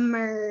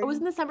summer. It was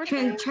in the summer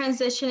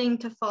transitioning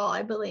to fall,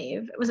 I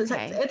believe. It was.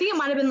 Okay. I think it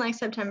might have been like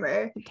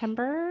September.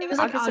 September. It was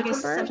like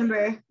August,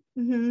 September.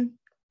 Mm-hmm.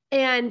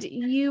 And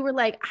you were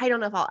like, I don't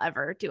know if I'll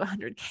ever do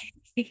 100K.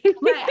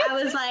 Right.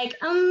 I was like,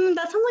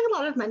 that sounds like a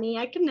lot of money.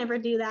 I could never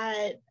do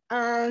that.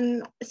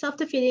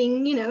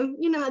 Self-defeating,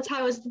 that's how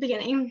I was at the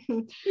beginning.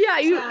 Yeah.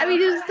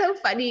 It was so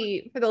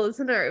funny for the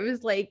listener. It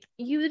was like,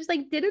 you just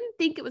like, didn't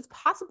think it was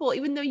possible,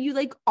 even though you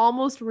like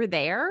almost were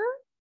there.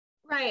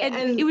 Right.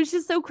 And it was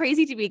just so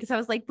crazy to me because I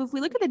was like, but if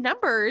we look at the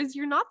numbers,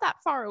 you're not that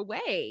far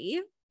away.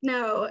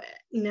 No.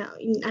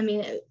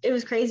 It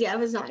was crazy. I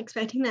was not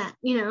expecting that,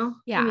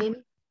 Yeah.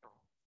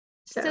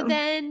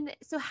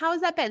 So how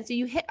has that been? So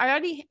you've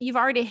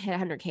already hit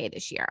 100K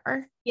this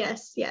year.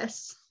 Yes.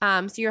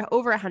 So you're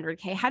over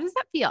 100K. How does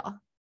that feel?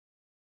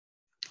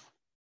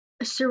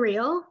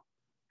 Surreal.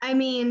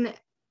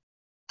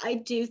 I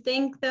do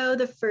think though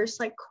the first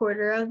like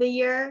quarter of the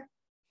year,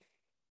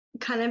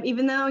 kind of,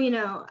 even though,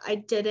 I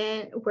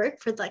didn't work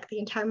for like the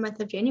entire month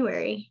of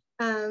January.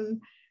 I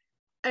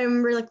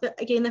remember like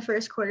getting the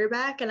first quarter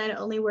back and I'd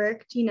only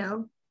worked,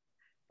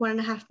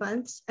 1.5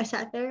 months. I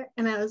sat there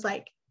and I was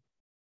like,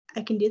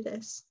 I can do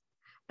this.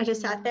 I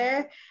just sat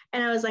there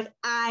and I was like,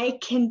 I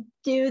can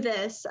do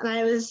this. And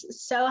I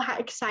was so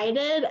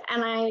excited.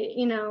 And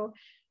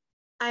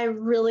I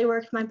really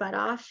worked my butt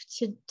off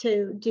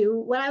to do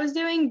what I was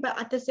doing. But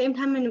at the same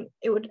time,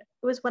 it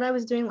was what I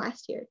was doing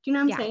last year. Do you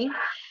know what I'm saying?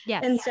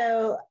 Yes. And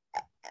so,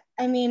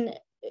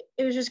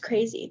 it was just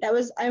crazy. I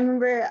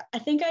remember, I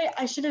think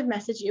I should have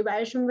messaged you, but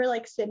I just remember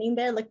like sitting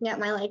there looking at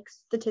my like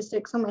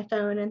statistics on my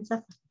phone and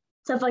stuff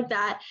like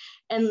that.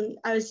 And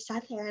I was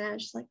sat there and I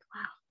was just like,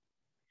 wow.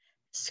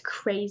 It's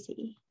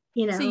crazy,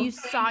 So you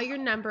saw your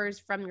numbers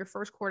from your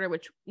first quarter,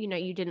 which,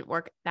 you didn't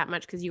work that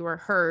much because you were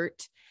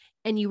hurt,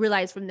 and you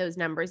realized from those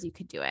numbers you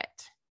could do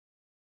it.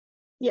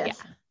 Yes.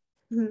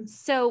 Yeah. Mm-hmm.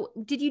 So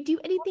did you do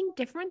anything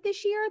different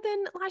this year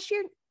than last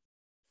year?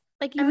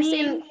 Like you were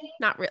saying,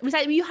 not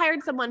really. You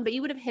hired someone, but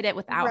you would have hit it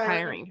without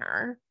hiring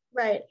her.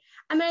 Right.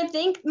 I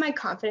think my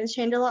confidence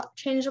changed a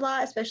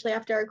lot, especially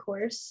after our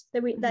course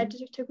that I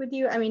took with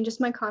you.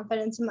 Just my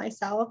confidence in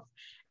myself,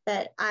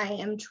 that I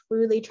am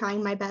truly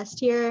trying my best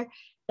here,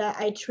 that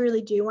I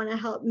truly do want to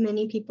help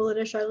many people that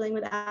are struggling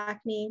with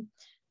acne.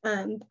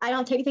 I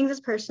don't take things as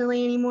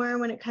personally anymore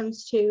when it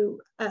comes to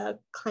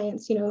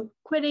clients,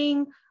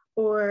 quitting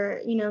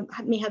or,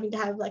 me having to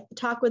have like the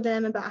talk with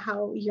them about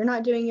how you're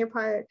not doing your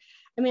part.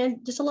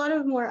 Just a lot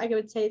of more, I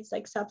would say it's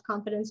like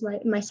self-confidence,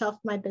 myself,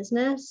 my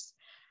business,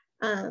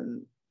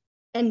 and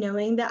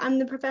knowing that I'm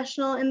the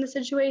professional in the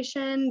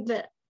situation,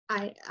 that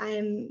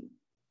I'm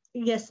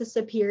the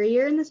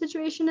superior in the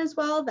situation as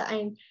well, that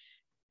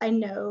I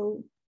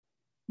know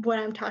what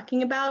I'm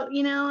talking about,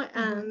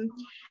 and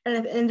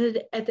at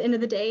the end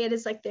of the day, it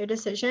is like their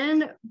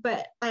decision,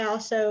 but I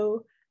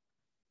also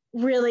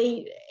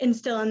really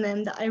instill in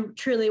them that I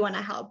truly want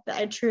to help, that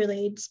I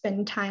truly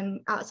spend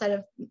time outside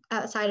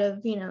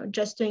of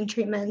just doing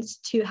treatments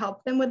to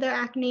help them with their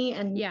acne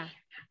and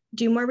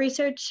do more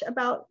research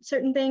about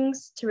certain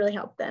things to really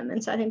help them.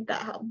 And so I think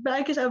that helped, but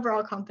I guess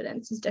overall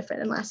confidence is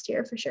different than last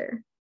year for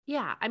sure.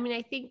 Yeah.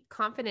 I think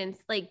confidence,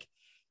 like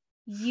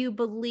you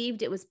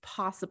believed it was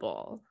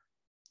possible.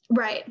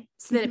 Right.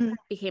 So that it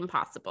became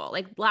possible.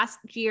 Like last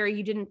year,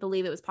 you didn't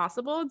believe it was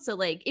possible. So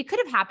like, it could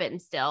have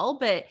happened still,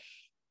 but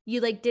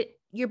you like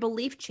your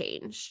belief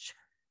changed.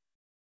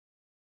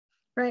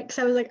 Right. Cause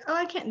I was like, oh,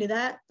 I can't do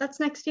that. That's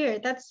next year.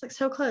 That's like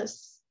so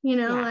close.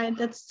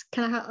 That's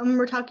kind of how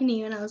we're talking to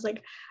you. And I was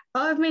like,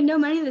 oh, I've made no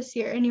money this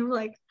year. And you were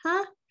like,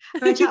 huh?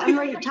 I'm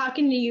already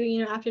talking to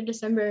you, after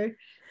December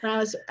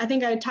when I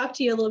think I talked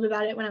to you a little bit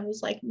about it when I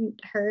was like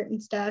hurt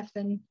and stuff.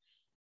 And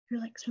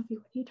you're like, Sophie,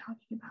 what are you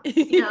talking about?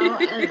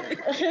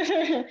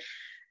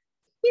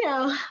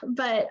 And,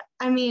 but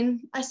I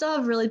mean, I still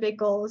have really big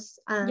goals.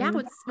 Yeah.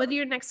 What are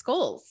your next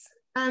goals?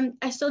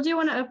 I still do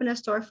want to open a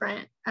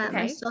storefront. I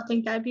Okay. still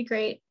think that'd be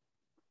great.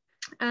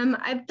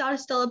 I've thought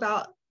still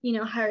about,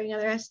 hiring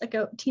like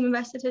a team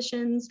of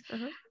estheticians,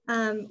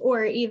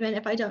 or even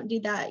if I don't do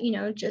that,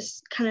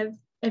 just kind of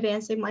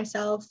advancing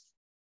myself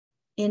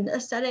in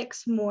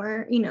aesthetics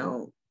more,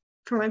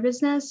 for my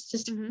business,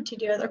 just to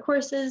do other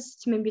courses,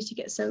 to maybe to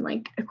get some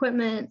like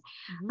equipment.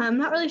 I'm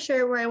not really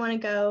sure where I want to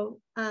go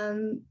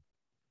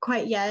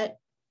quite yet,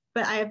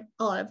 but I have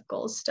a lot of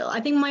goals still. I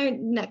think my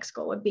next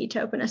goal would be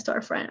to open a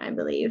storefront, I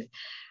believe.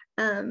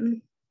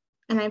 And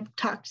I've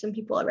talked to some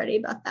people already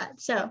about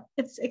that. So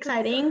it's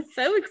exciting. That's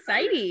so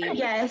exciting.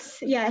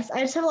 Yes.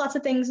 I just have lots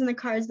of things in the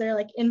cards that are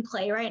like in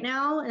play right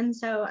now. And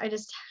so I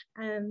just,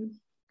 I don't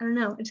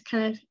know, it's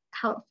kind of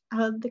how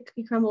the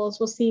cookie crumbles.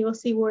 We'll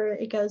see where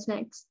it goes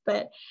next.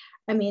 But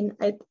I mean,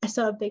 I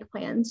still have big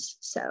plans.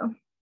 So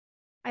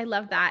I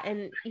love that.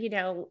 And,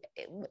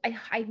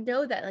 I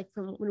know that like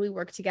from when we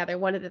work together,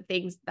 one of the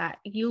things that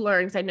you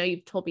learn, because I know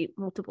you've told me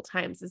multiple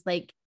times, is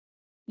like,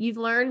 you've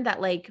learned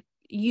that like,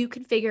 you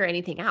can figure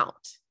anything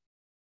out.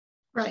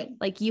 Right.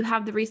 Like you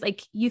have the reason,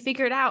 like you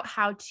figured out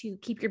how to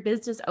keep your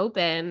business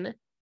open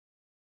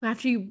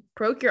after you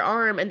broke your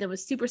arm and then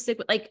was super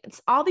sick. Like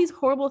it's all these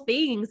horrible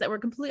things that were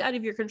completely out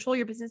of your control.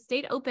 Your business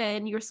stayed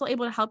open. You were still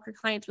able to help your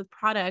clients with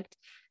product,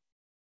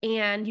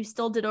 and you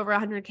still did over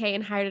 100K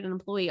and hired an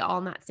employee all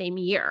in that same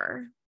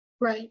year.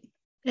 Right.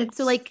 It's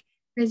so like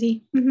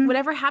crazy.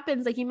 Whatever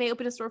happens, like you may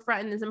open a storefront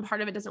and then some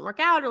part of it doesn't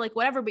work out or like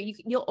whatever, but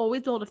you'll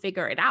always be able to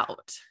figure it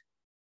out.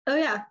 Oh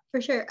yeah,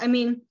 for sure. I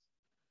mean,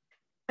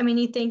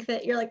 you think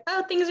that you're like,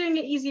 oh, things are gonna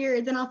get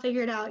easier, then I'll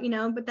figure it out,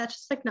 but that's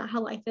just like not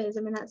how life is.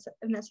 I mean,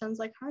 that sounds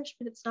like harsh,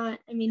 but it's not.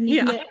 I mean,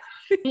 you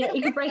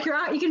can break your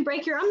arm,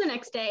 the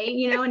next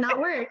day, and not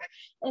work.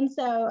 And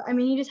so, I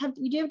mean, you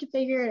do have to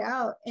figure it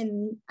out.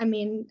 And I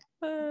mean,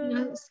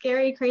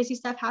 scary, crazy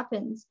stuff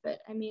happens, but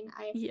I mean,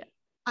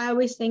 I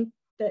always think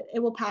that it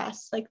will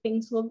pass. Like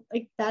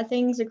bad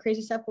things or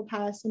crazy stuff will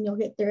pass and you'll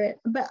get through it.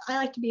 But I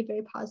like to be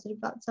very positive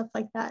about stuff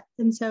like that.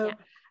 And so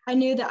I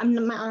knew that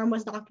my arm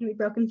was not going to be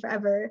broken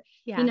forever,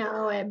 but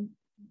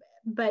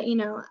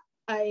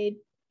I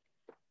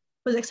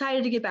was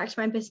excited to get back to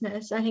my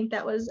business. I think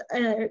that was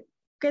a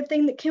good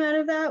thing that came out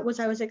of that. Was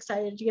I was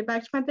excited to get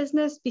back to my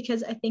business,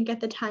 because I think at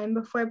the time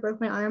before I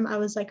broke my arm, I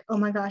was like, oh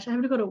my gosh, I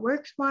have to go to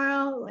work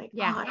tomorrow. Like,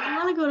 I don't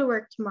want to go to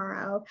work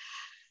tomorrow.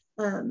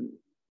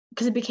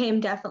 Because it became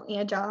definitely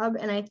a job,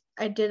 and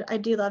I do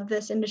love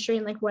this industry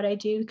and like what I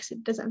do, because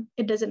it doesn't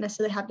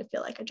necessarily have to feel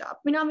like a job. I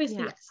mean,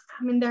 obviously, yes.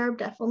 I mean, there are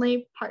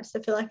definitely parts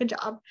that feel like a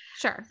job.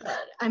 Sure. But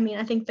I mean,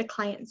 I think the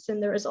clients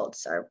and the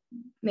results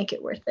make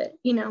it worth it,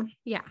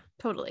 Yeah,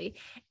 totally.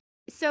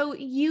 So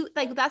you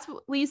like, that's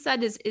what you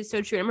said is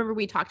so true. I remember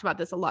we talked about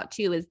this a lot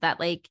too, is that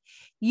like,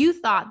 you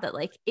thought that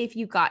like, if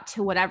you got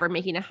to whatever,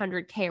 making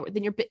 100K,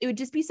 then it would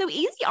just be so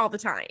easy all the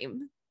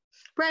time.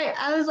 Right.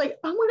 I was like,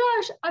 oh my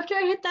gosh, after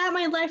I hit that,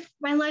 my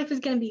life is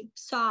going to be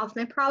solved.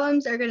 My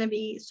problems are going to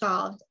be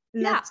solved.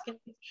 And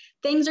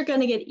things are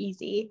going to get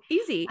easy.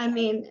 I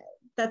mean,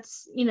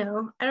 that's, I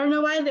don't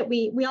know why that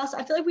we also,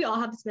 I feel like we all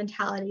have this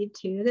mentality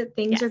too, that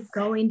things are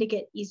going to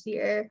get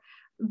easier.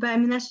 But I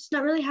mean, that's just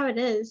not really how it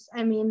is.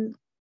 I mean,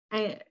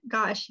 I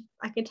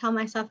could tell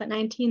myself at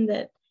 19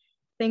 that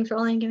things were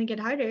only going to get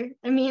harder.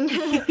 I mean,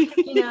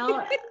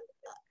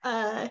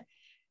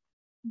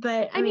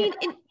 but I mean,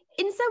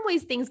 in some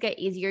ways things get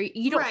easier.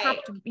 You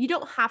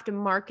don't have to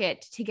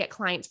market to get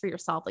clients for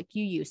yourself like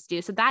you used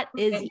to. So that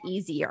is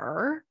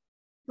easier.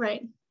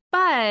 Right.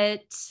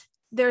 But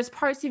there's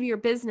parts of your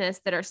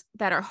business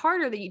that are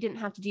harder that you didn't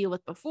have to deal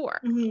with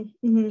before. And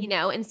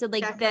so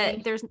like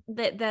there's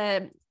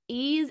the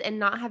ease and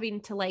not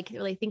having to like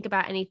really think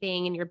about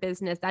anything in your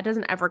business, that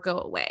doesn't ever go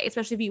away,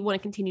 especially if you want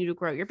to continue to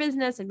grow your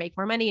business and make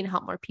more money and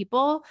help more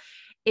people.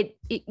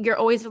 You're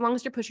always, as long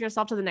as you're pushing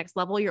yourself to the next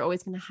level, you're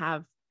always going to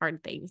have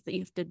hard things that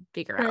you have to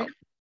figure out.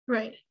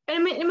 Right.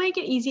 And it might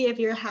get easy if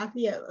you're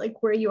happy at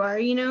like where you are,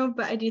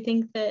 but I do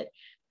think that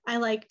I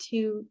like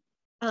to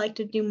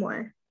do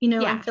more,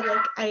 I feel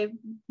like I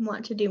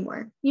want to do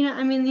more,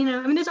 I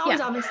mean, there's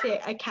always obviously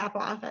a cap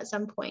off at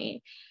some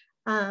point,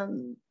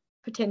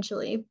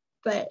 potentially,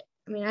 but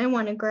I mean, I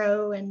want to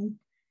grow and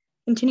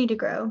continue to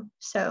grow.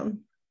 So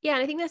yeah.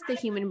 And I think that's the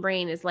human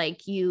brain, is like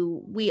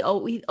we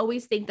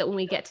always think that when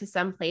we get to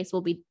some place,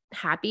 we'll be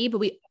happy,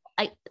 but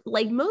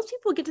like most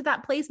people get to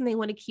that place and they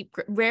want to keep,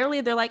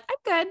 rarely they're like,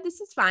 I'm good,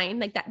 this is fine.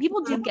 Like that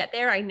people do get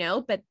there, I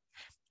know, but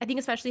I think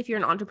especially if you're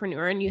an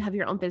entrepreneur and you have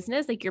your own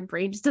business, like your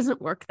brain just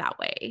doesn't work that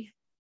way.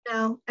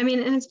 No, I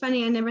mean, and it's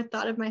funny, I never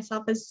thought of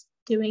myself as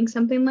doing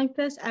something like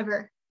this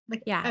ever.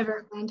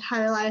 Ever my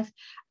entire life.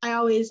 I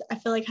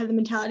feel like I have the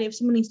mentality of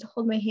someone needs to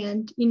hold my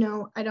hand.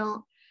 I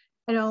don't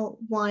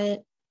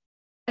want,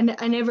 and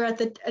I never at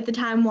the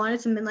time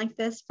wanted something like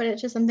this, but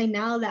it's just something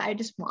now that I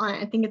just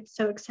want. I think it's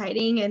so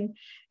exciting, and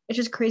it's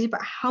just crazy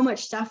about how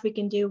much stuff we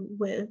can do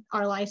with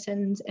our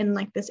license in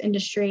like this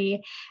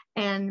industry,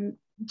 and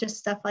just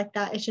stuff like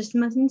that. It's just the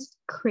most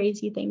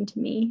crazy thing to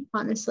me,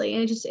 honestly.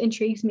 And it just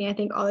intrigues me, I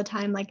think, all the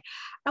time. Like,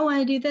 I want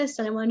to do this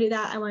and I want to do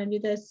that. I want to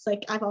do this.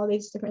 Like, I have all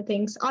these different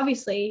things.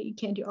 Obviously, you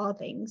can't do all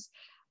things,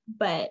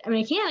 but I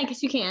mean, I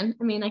guess you can.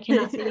 I mean, I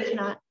cannot say you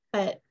cannot,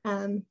 but,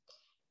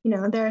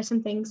 there are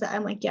some things that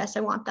I'm like, yes,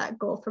 I want that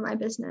goal for my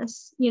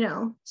business,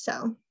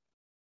 so.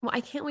 Well,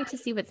 I can't wait to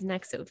see what's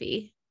next,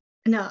 Sophie.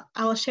 No,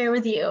 I will share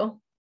with you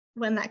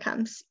when that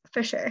comes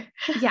for sure.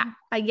 Yeah.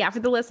 For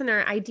the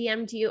listener, I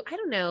DM'd you. I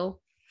don't know.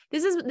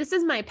 This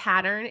is my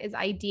pattern is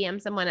I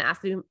DM someone and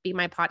ask them to be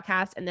my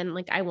podcast. And then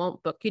like, I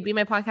won't book you to be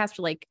my podcast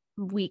for like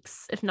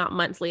weeks, if not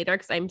months later.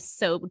 Cause I'm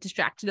so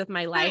distracted with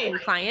my life and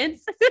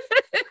clients.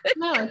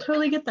 No, I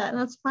totally get that.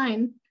 That's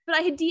fine. But I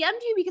had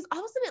DM'd you because all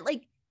of a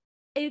sudden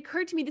it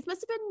occurred to me, it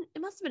must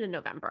have been in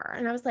November.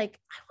 And I was like,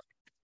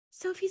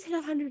 Sophie's hit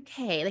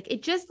 100K. Like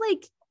it just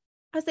like,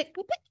 I was like,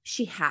 I bet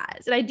she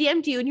has. And I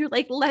DM'd you and you're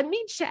like, let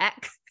me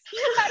check.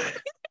 You had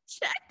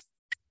check.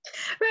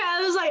 Right.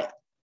 I was like,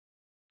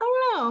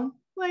 I don't know.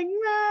 Like,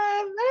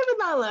 I haven't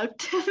not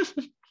looked. I was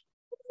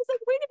like,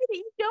 wait a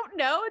minute, you don't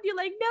know? And you're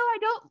like, no,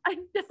 I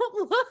don't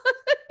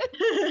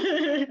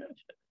look.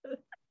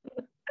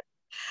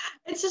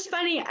 It's just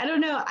funny. I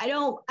don't know.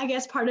 I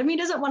guess part of me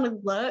doesn't want to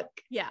look.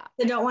 Yeah.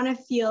 I don't want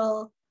to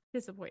feel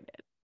disappointed.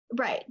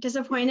 Right.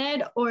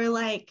 Disappointed or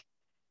like,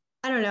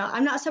 I don't know.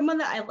 I'm not someone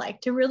that I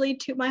like to really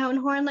toot my own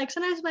horn. Like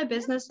sometimes my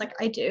business, like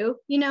I do,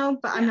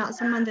 but I'm not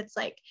someone that's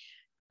like,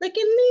 look at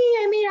me,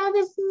 I made all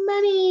this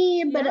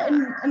money. But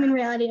in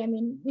reality, I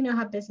mean, you know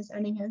how business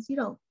owning is. You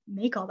don't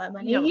make all that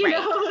money, you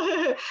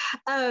know?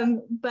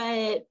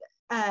 But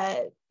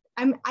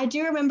I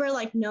do remember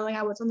like knowing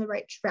I was on the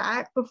right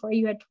track before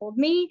you had told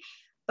me.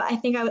 But I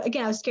think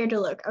I was scared to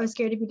look. I was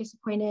scared to be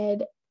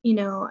disappointed.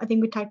 I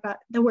think we talked about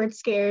the word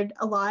scared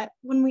a lot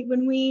when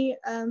we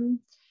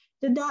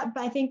did that,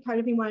 but I think part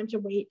of me wanted to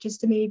wait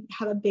just to maybe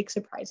have a big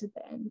surprise at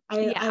the end.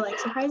 I like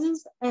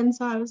surprises, and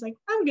so I was like,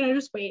 I'm gonna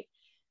just wait.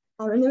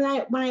 And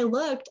then when I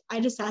looked, I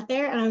just sat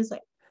there and I was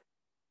like,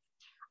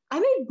 I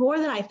made more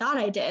than I thought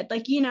I did.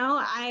 Like, it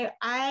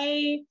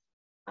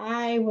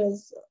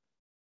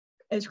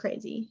was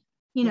crazy.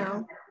 I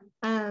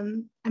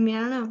mean, I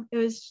don't know. It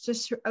was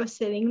just I was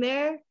sitting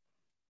there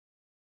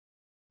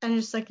and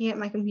just looking at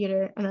my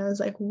computer, and I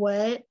was like,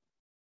 what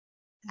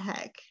the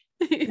heck?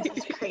 This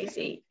is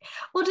crazy.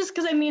 Well, just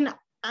because I mean,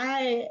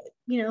 I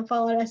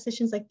followed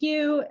estheticians like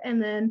you,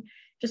 and then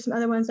just some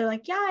other ones that are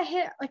like, yeah, I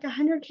hit like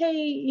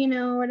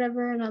 100K,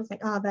 whatever. And I was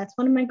like, oh, that's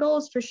one of my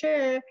goals for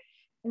sure. And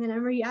then I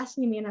remember you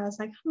asking me, and I was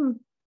like,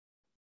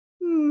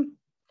 It's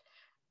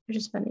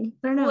just funny.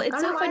 I don't know. Well, it's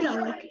so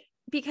funny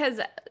because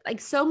like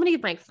so many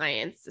of my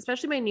clients,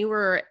 especially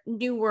my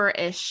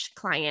newer-ish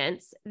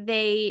clients,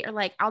 they are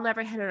like, I'll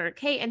never hit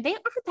 100K, and they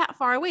aren't that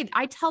far away.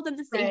 I tell them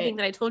the same thing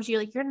that I told you,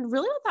 like, you're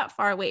really not that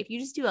far away. If you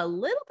just do a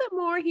little bit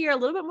more here, a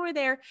little bit more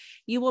there,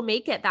 you will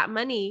make it that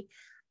money.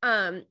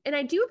 And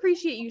I do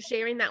appreciate you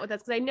sharing that with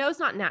us, because I know it's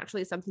not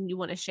naturally something you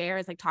want to share,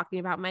 is like talking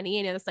about money.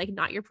 I know it's like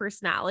not your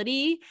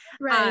personality.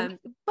 But I think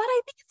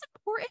it's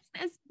important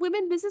as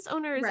women business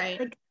owners,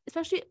 like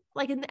especially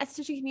like in the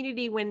esthetician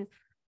community, when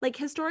like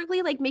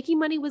historically, like making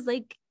money was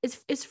like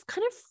is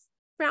kind of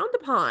frowned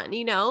upon,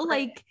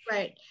 Right.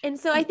 And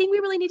so I think we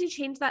really need to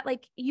change that.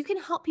 Like you can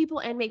help people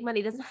and make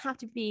money. It doesn't have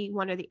to be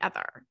one or the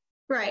other.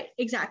 Right.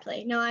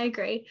 Exactly. No, I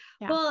agree.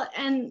 Yeah. Well,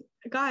 and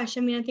gosh,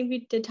 I mean, I think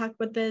we did talk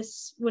about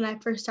this when I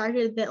first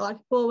started, that a lot of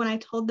people, when I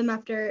told them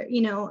after,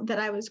 that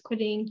I was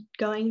quitting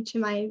going to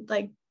my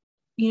like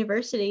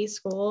university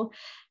school,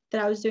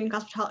 that I was doing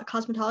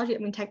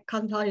cosmetology, tech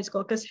cosmetology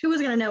school, because who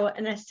was going to know what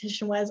an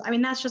esthetician was? I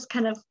mean, that's just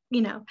kind of,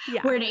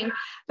 wording.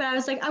 But I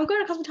was like, I'm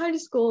going to cosmetology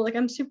school. Like,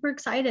 I'm super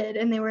excited.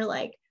 And they were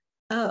like,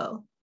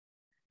 oh,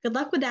 good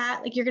luck with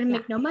that. Like, you're going to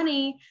make no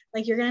money.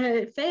 Like, you're going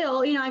to fail.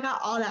 I got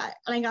all that.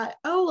 And I got,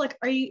 oh, like,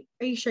 are you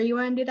sure you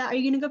want to do that? Are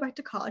you going to go back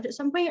to college at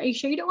some point? Are you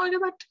sure you don't want to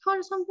go back to college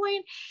at some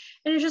point?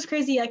 And it's just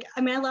crazy. Like,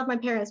 I mean, I love my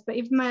parents, but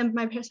even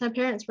my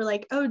parents were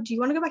like, oh, do you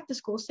want to go back to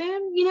school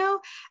soon?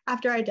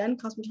 After I'd done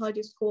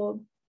cosmetology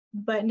school.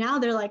 But now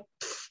they're like,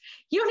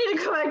 you don't need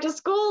to go back to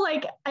school.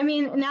 Like, I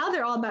mean, now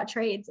they're all about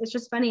trades. It's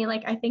just funny.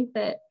 Like, I think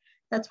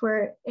that's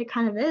where it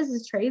kind of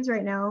is trades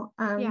right now,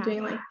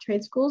 doing like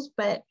trade schools.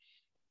 But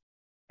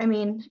I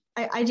mean,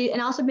 I do.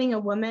 And also being a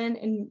woman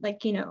and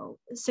like,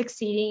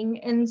 succeeding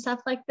and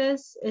stuff like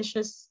this is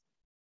just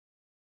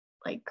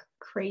like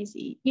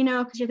crazy,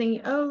 because you're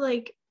thinking, oh,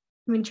 like,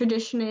 I mean,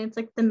 traditionally it's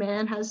like the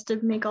man has to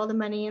make all the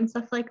money and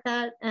stuff like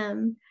that.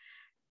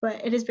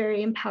 But it is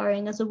very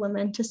empowering as a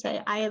woman to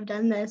say, I have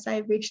done this,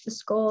 I've reached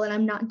this goal, and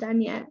I'm not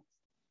done yet.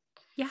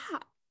 Yeah.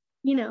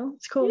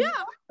 It's cool. Yeah.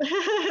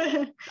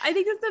 I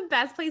think that's the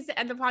best place to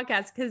end the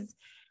podcast, because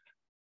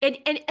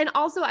and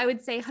also I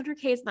would say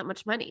 100K is not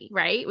much money,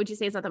 right? Would you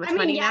say it's not that much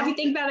money? Yeah, if you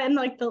think about it in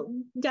like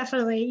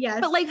definitely,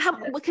 yes. But like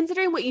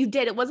considering what you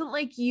did, it wasn't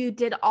like you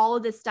did all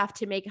of this stuff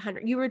to make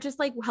 100. You were just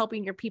like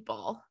helping your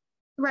people.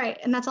 Right.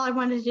 And that's all I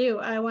wanted to do.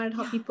 I wanted to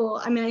help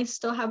people. I mean, I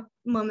still have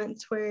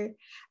moments where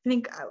I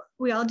think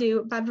we all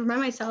do, but I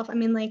remind myself, I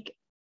mean, like,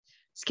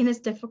 skin is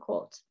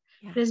difficult.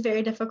 Yeah. It is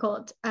very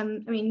difficult. I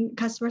mean,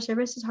 customer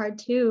service is hard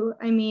too.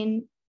 I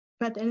mean,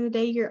 but at the end of the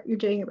day, you're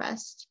doing your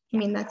best. I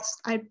mean,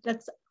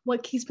 that's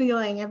what keeps me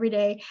going every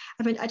day.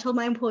 I told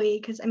my employee,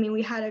 because I mean,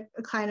 we had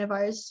a client of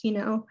ours, you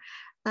know,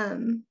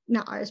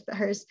 not ours but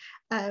hers,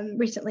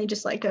 recently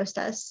just like ghost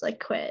us, like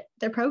quit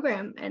their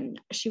program, and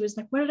she was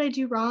like, what did I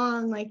do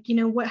wrong, like, you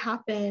know, what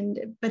happened?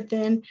 But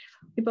then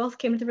we both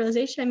came to the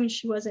realization, I mean,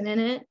 she wasn't in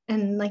it,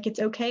 and like, it's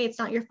okay, it's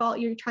not your fault,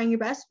 you're trying your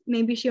best.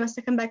 Maybe she wants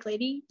to come back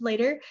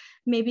later,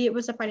 maybe it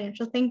was a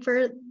financial thing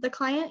for the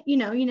client, you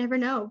know, you never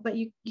know, but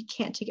you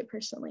can't take it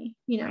personally,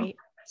 you know. Right.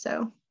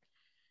 So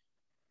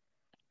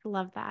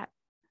Love that.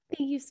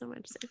 Thank you so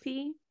much,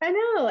 Sophie. I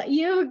know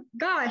you've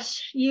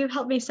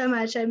helped me so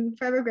much. I'm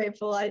forever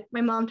grateful.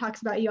 My mom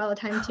talks about you all the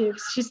time too.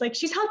 She's like,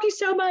 she's helped you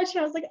so much. And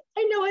I was like,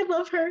 I know, I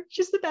love her.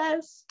 She's the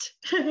best.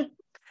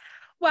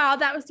 Wow,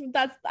 that's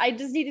I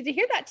just needed to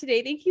hear that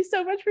today. Thank you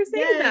so much for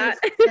saying Yes,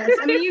 that. yes.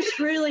 I mean, you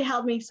truly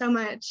helped me so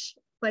much.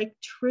 Like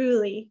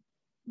truly,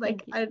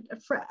 like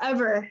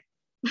forever.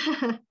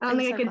 I don't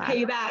think I could pay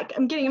you back.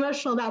 I'm getting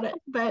emotional about it,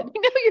 but I know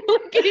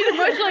you're getting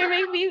emotional. You're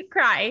making me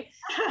cry.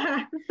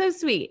 It's so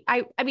sweet.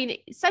 I mean,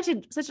 such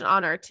an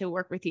honor to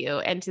work with you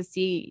and to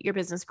see your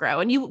business grow.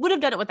 And you would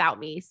have done it without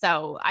me.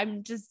 So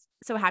I'm just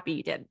so happy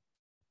you did.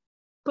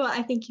 Well,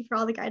 I thank you for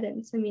all the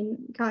guidance. I mean,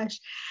 gosh,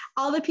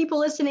 all the people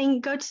listening,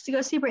 go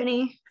see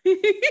Brittany.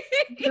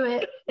 Do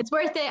it. It's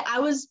worth it. I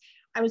was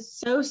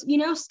so, you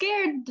know,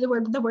 scared. The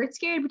word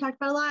scared, we talked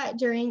about a lot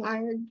during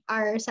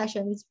our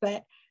sessions,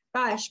 but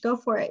gosh, go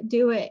for it.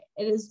 Do it.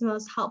 It is the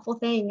most helpful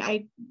thing.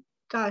 It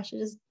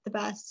is the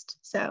best.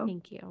 So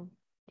Thank you.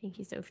 Thank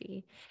you,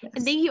 Sophie. yes.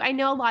 And thank you. I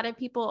know a lot of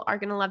people are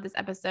going to love this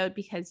episode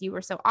because you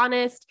were so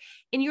honest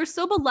and you're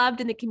so beloved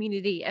in the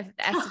community of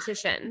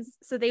estheticians.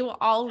 So they will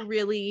all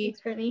really,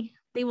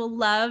 they will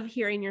love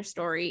hearing your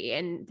story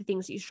and the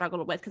things that you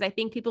struggled with. Cause I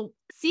think people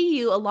see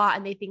you a lot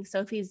and they think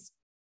Sophie's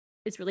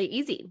is really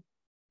easy.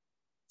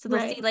 So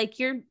they'll see like,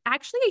 you're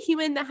actually a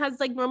human that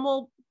has like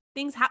normal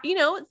things, you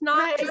know, it's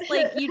not just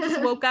like you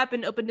just woke up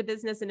and opened a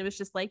business and it was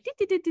just like,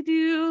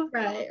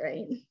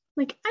 Right.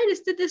 Like, I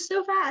just did this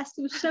so fast.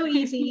 It was so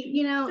easy,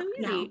 you know? So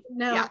easy.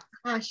 No. Yeah.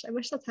 Gosh, I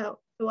wish that's how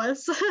it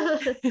was.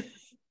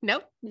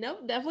 Nope,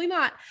 definitely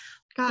not.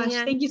 Gosh,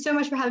 thank you so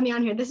much for having me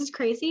on here. This is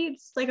crazy.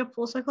 It's like a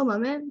full circle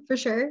moment for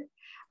sure.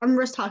 I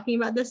remember us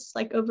talking about this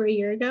like over a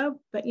year ago,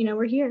 but you know,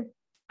 we're here.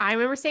 I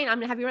remember saying, I'm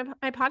going to have you on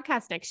my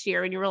podcast next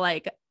year. And you were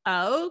like,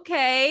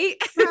 okay.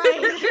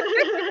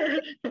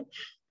 Right.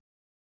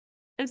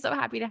 I'm so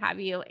happy to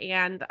have you.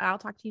 And I'll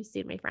talk to you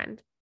soon, my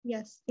friend.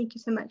 Yes. Thank you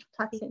so much.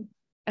 We'll talk soon.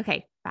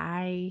 Okay.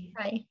 Bye.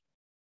 Bye.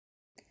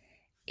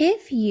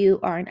 If you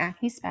are an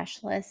acne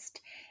specialist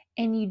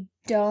and you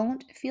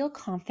don't feel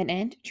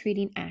confident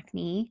treating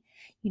acne,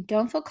 you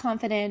don't feel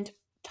confident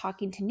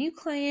talking to new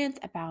clients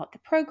about the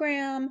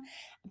program,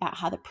 about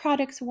how the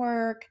products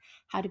work,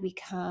 how to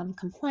become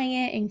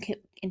compliant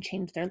and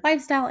change their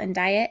lifestyle and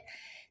diet,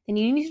 then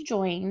you need to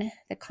join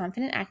the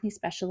Confident Acne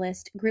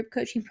Specialist group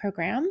coaching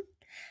program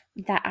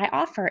that I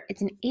offer.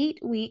 It's an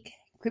 8-week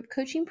group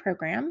coaching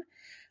program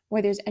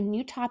where there's a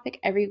new topic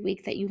every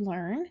week that you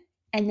learn.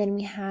 And then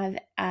we have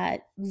a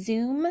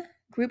Zoom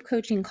group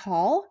coaching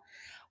call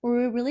where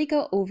we really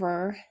go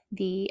over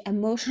the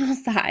emotional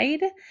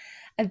side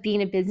of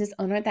being a business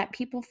owner that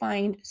people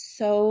find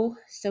so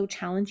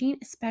challenging,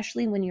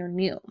 especially when you're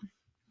new.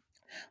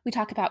 We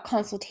talk about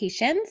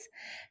consultations,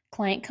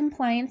 client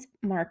compliance,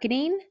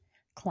 marketing,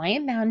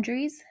 client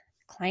boundaries,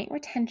 client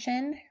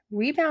retention,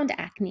 rebound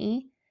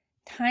acne,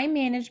 time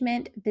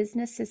management,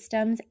 business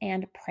systems,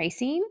 and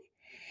pricing.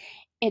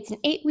 It's an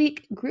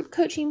 8-week group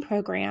coaching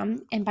program,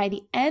 and by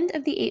the end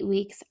of the 8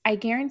 weeks, I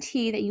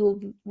guarantee that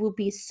you will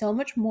be so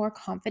much more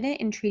confident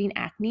in treating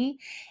acne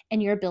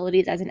and your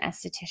abilities as an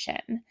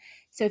esthetician.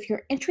 So if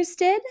you're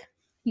interested,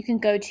 you can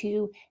go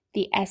to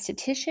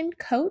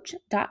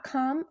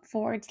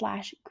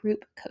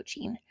theestheticiancoach.com/group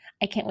coaching.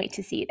 I can't wait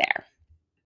to see you there.